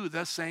always do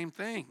the same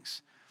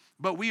things.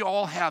 But we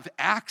all have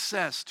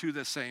access to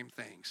the same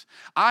things.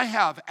 I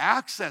have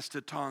access to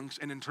tongues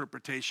and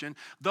interpretation,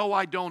 though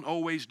I don't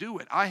always do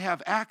it. I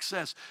have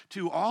access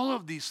to all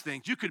of these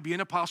things. You could be an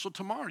apostle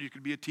tomorrow. You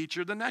could be a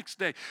teacher the next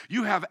day.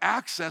 You have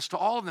access to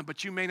all of them,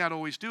 but you may not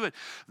always do it.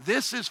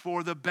 This is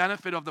for the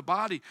benefit of the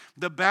body.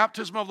 The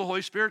baptism of the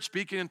Holy Spirit,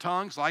 speaking in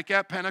tongues, like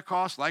at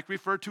Pentecost, like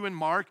referred to in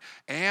Mark,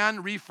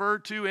 and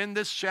referred to in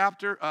this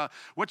chapter.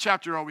 What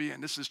chapter are we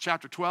in? This is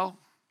chapter 12.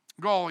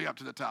 Go all the way up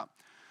to the top.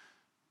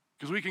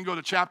 Because we can go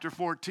to chapter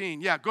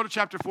 14. Yeah, go to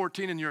chapter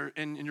 14 in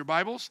your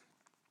Bibles.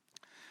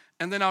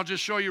 And then I'll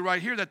just show you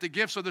right here that the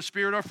gifts of the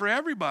Spirit are for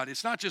everybody.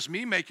 It's not just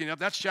me making it up.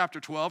 That's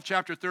chapter 12.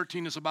 Chapter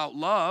 13 is about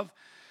love.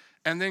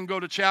 And then go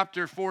to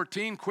chapter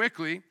 14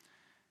 quickly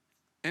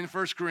in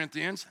 1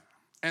 Corinthians.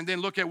 And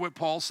then look at what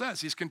Paul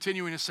says. He's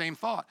continuing the same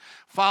thought.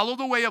 Follow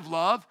the way of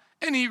love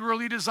and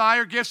eagerly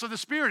desire gifts of the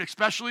Spirit,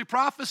 especially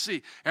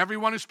prophecy.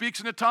 Everyone who speaks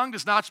in a tongue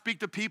does not speak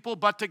to people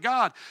but to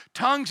God.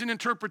 Tongues and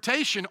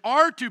interpretation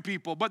are to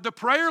people, but the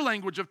prayer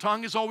language of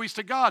tongue is always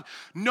to God.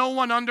 No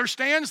one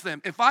understands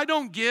them. If I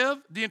don't give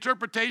the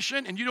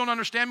interpretation and you don't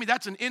understand me,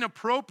 that's an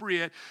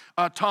inappropriate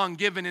tongue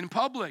given in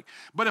public.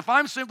 But if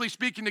I'm simply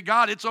speaking to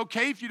God, it's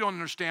okay if you don't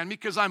understand me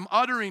because I'm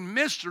uttering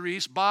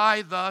mysteries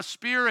by the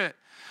Spirit.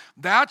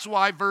 That's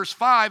why, verse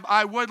 5,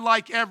 I would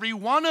like every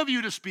one of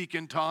you to speak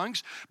in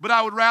tongues, but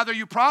I would rather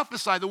you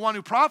prophesy. The one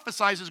who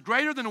prophesies is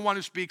greater than the one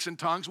who speaks in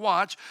tongues,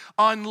 watch,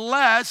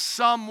 unless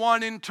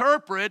someone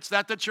interprets,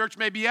 that the church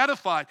may be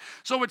edified.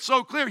 So it's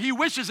so clear. He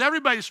wishes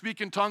everybody to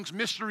speak in tongues,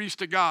 mysteries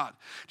to God.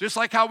 Just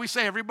like how we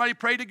say, everybody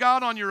pray to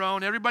God on your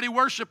own, everybody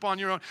worship on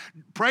your own,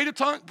 pray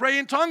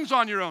in tongues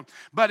on your own.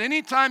 But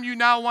anytime you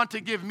now want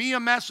to give me a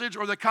message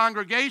or the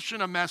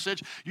congregation a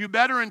message, you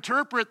better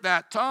interpret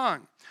that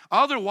tongue.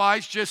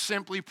 Otherwise, just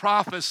simply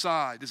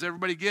prophesy. Does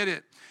everybody get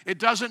it? It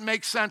doesn't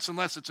make sense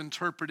unless it's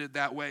interpreted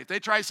that way. If they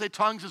try to say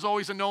tongues is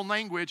always a known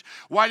language,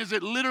 why does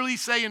it literally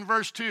say in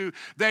verse 2,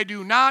 they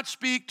do not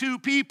speak to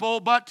people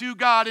but to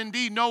God?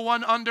 Indeed, no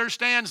one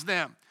understands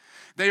them.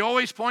 They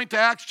always point to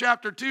Acts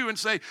chapter 2 and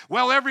say,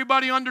 well,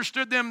 everybody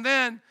understood them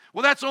then.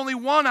 Well, that's only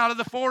one out of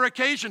the 4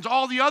 occasions.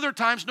 All the other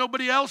times,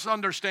 nobody else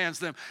understands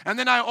them. And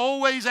then I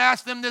always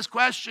ask them this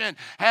question,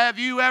 have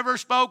you ever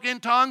spoken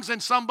tongues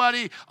and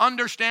somebody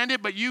understand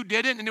it, but you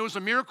didn't, and it was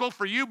a miracle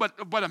for you,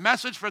 but a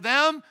message for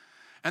them?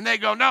 And they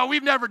go, no,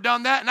 we've never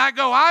done that. And I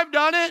go, I've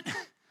done it.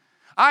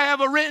 I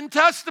have a written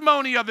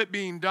testimony of it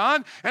being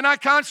done, and I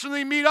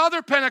constantly meet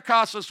other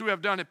Pentecostals who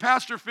have done it.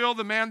 Pastor Phil,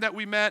 the man that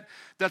we met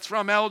that's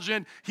from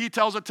Elgin, he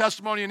tells a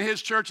testimony in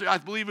his church. I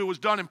believe it was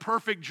done in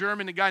perfect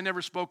German. The guy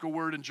never spoke a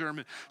word in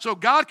German. So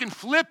God can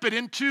flip it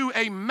into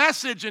a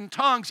message in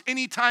tongues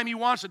anytime he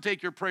wants to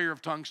take your prayer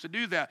of tongues to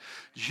do that.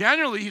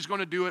 Generally, he's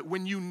going to do it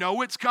when you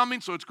know it's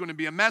coming, so it's going to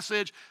be a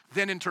message,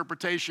 then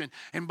interpretation.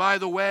 And by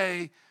the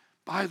way,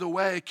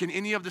 can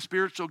any of the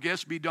spiritual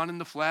gifts be done in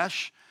the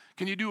flesh?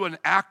 Can you do an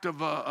act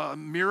of a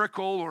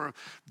miracle or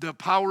the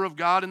power of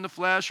God in the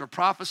flesh or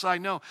prophesy?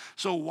 No.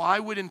 So why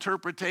would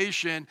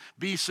interpretation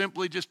be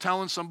simply just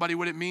telling somebody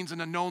what it means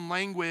in a known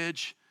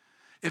language?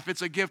 If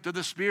it's a gift of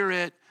the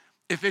Spirit,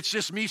 if it's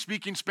just me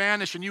speaking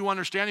Spanish and you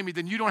understanding me,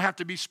 then you don't have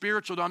to be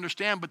spiritual to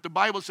understand. But the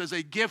Bible says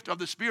a gift of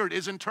the Spirit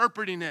is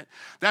interpreting it.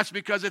 That's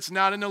because it's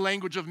not in the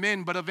language of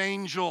men, but of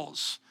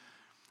angels.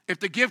 If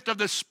the gift of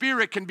the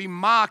Spirit can be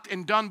mocked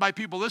and done by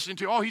people listening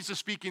to, oh, he's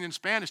just speaking in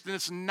Spanish, then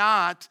it's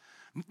not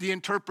the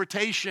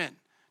interpretation.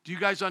 Do you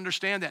guys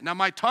understand that? Now,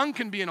 my tongue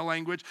can be in a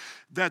language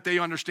that they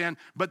understand,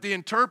 but the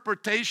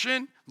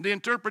interpretation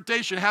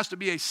has to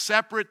be a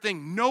separate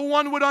thing. No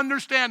one would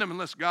understand them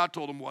unless God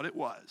told them what it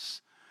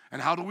was.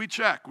 And how do we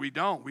check? We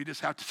don't. We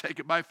just have to take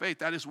it by faith.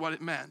 That is what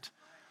it meant.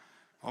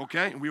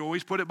 Okay? And we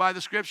always put it by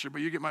the Scripture, but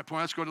you get my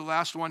point. Let's go to the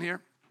last one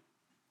here.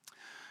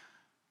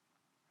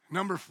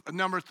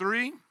 Number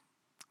 3,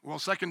 well,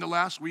 second to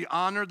last, we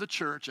honor the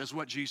church as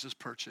what Jesus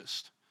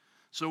purchased.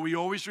 So we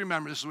always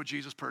remember this is what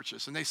Jesus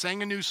purchased. And they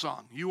sang a new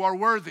song. You are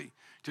worthy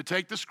to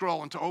take the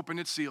scroll and to open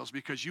its seals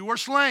because you were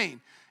slain.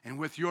 And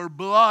with your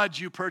blood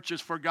you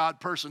purchased for God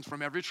persons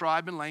from every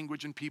tribe and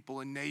language and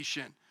people and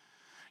nation.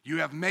 You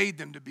have made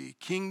them to be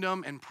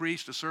kingdom and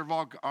priests to serve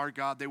our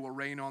God. They will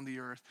reign on the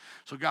earth.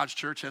 So God's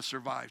church has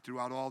survived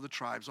throughout all the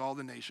tribes, all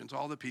the nations,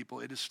 all the people.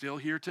 It is still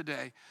here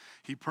today.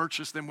 He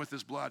purchased them with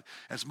his blood.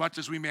 As much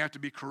as we may have to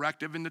be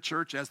corrective in the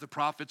church, as the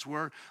prophets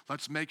were,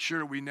 let's make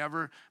sure we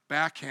never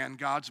backhand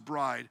God's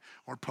bride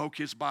or poke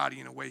his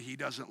body in a way he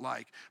doesn't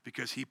like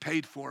because he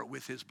paid for it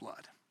with his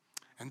blood.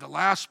 And the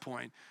last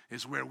point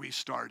is where we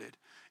started.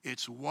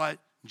 It's what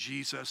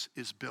Jesus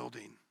is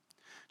building.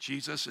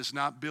 Jesus is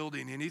not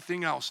building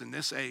anything else in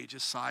this age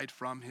aside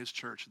from his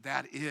church.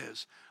 That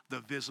is the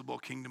visible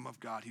kingdom of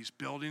God. He's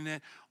building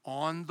it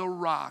on the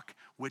rock,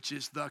 which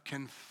is the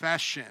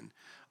confession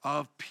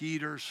of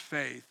Peter's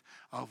faith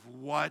of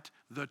what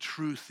the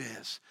truth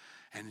is.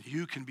 And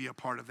you can be a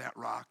part of that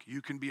rock.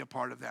 You can be a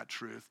part of that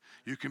truth.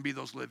 You can be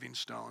those living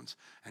stones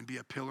and be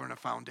a pillar and a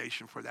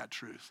foundation for that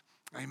truth.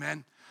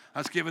 Amen.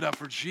 Let's give it up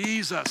for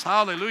Jesus.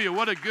 Hallelujah.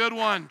 What a good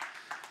one.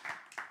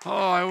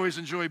 Oh, I always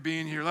enjoy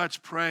being here. Let's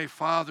pray.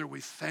 Father,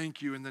 we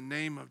thank you in the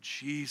name of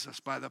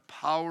Jesus, by the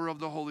power of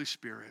the Holy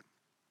Spirit,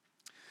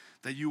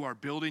 that you are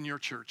building your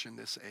church in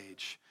this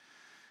age.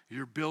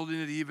 You're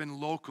building it even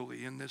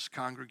locally in this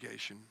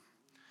congregation.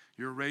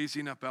 You're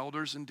raising up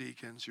elders and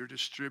deacons. You're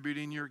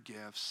distributing your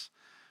gifts.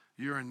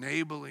 You're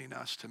enabling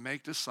us to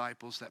make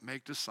disciples that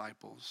make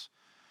disciples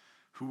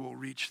who will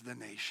reach the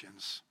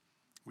nations.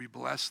 We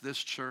bless this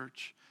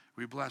church.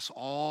 We bless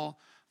all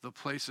the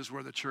places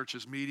where the church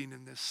is meeting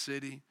in this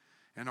city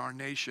and our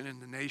nation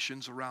and the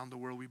nations around the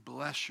world. We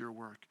bless your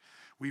work.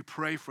 We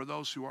pray for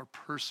those who are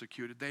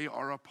persecuted. They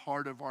are a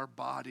part of our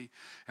body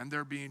and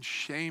they're being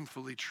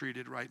shamefully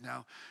treated right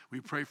now. We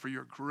pray for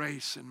your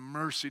grace and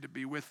mercy to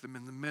be with them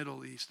in the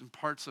Middle East and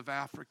parts of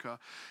Africa,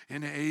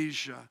 in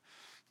Asia,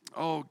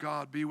 Oh,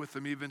 God, be with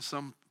them even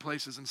some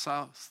places in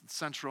South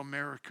Central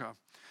America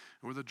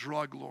where the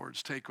drug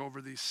lords take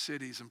over these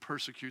cities and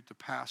persecute the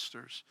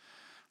pastors.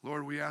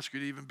 Lord, we ask you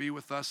to even be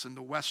with us in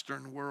the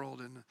Western world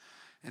and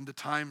in the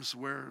times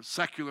where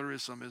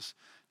secularism is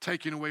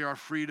taking away our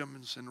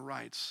freedoms and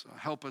rights.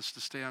 Help us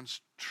to stand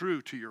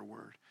true to your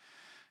word.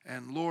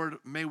 And Lord,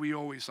 may we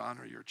always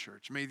honor your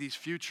church. May these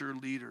future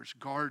leaders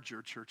guard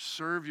your church,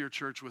 serve your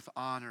church with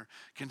honor,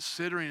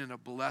 considering it a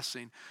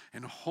blessing,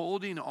 and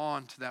holding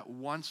on to that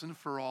once and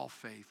for all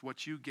faith,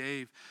 what you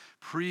gave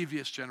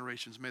previous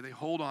generations. May they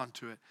hold on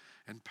to it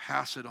and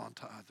pass it on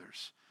to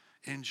others.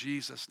 In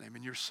Jesus' name,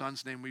 in your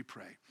son's name we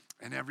pray.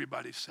 And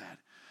everybody said,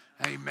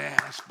 amen.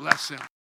 Let's bless him.